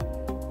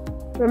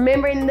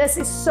 Remembering this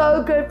is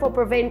so good for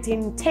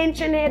preventing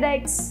tension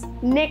headaches,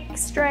 neck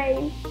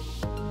strain,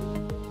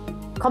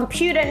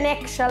 computer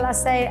neck, shall I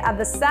say,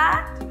 other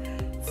side.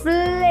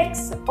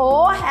 Flex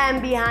or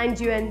hand behind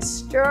you and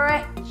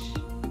stretch.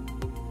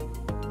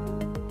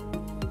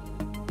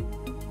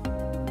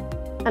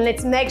 And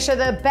let's make sure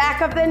the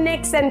back of the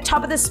neck and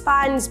top of the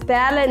spine is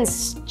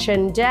balanced.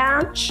 Chin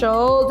down,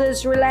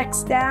 shoulders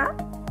relax down.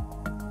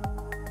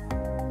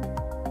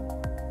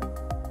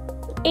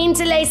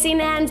 Interlacing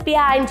hands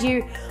behind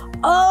you.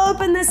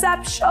 Open this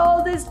up,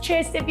 shoulders,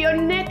 chest. If your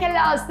neck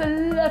allows the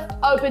lift,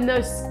 open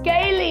those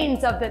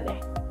scalenes of the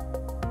neck.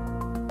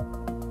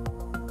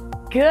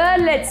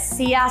 Good, let's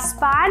see our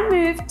spine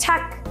move.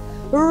 Tuck,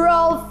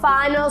 roll,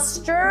 final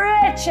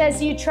stretch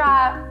as you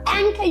try.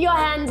 Anchor your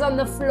hands on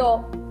the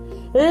floor.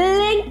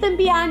 Lengthen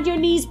behind your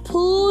knees,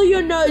 pull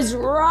your nose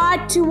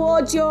right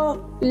towards your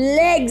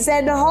legs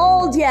and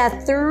hold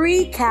here.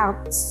 3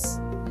 counts.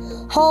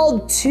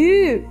 Hold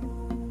 2.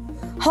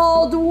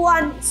 Hold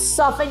 1.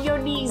 Soften your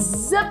knees,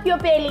 zip your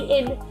belly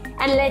in,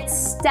 and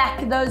let's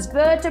stack those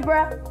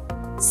vertebrae.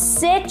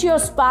 Set your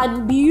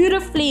spine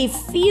beautifully.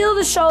 Feel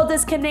the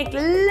shoulders connect,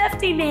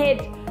 lifting the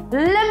head,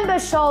 limber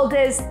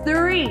shoulders.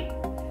 3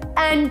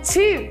 and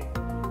 2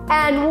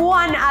 and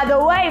 1.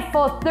 Other way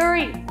for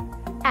 3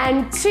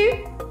 and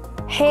 2.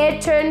 Head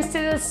turns to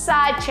the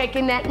side,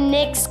 checking that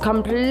neck's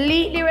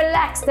completely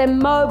relaxed and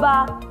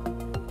mobile.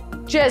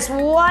 Just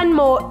 1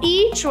 more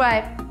each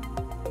way.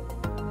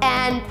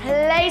 And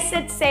place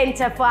it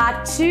center for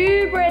our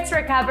 2 breaths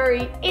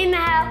recovery.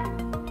 Inhale.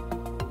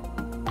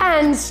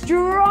 And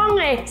strong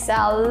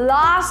exhale.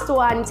 Last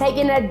one.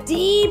 Taking a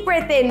deep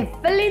breath in,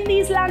 filling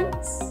these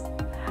lungs.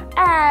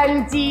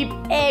 And deep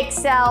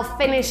exhale.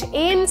 Finish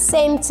in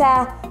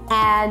center.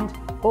 And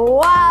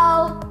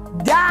well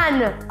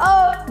done.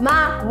 Oh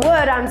my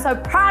word, I'm so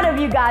proud of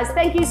you guys.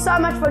 Thank you so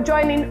much for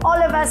joining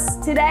all of us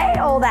today,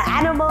 all the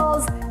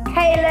animals,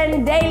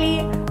 Kaylin, Daly,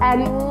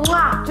 and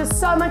just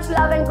so much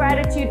love and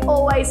gratitude.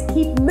 Always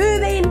keep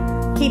moving,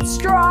 keep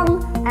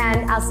strong,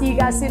 and I'll see you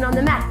guys soon on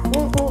the mat.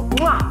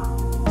 Mwah.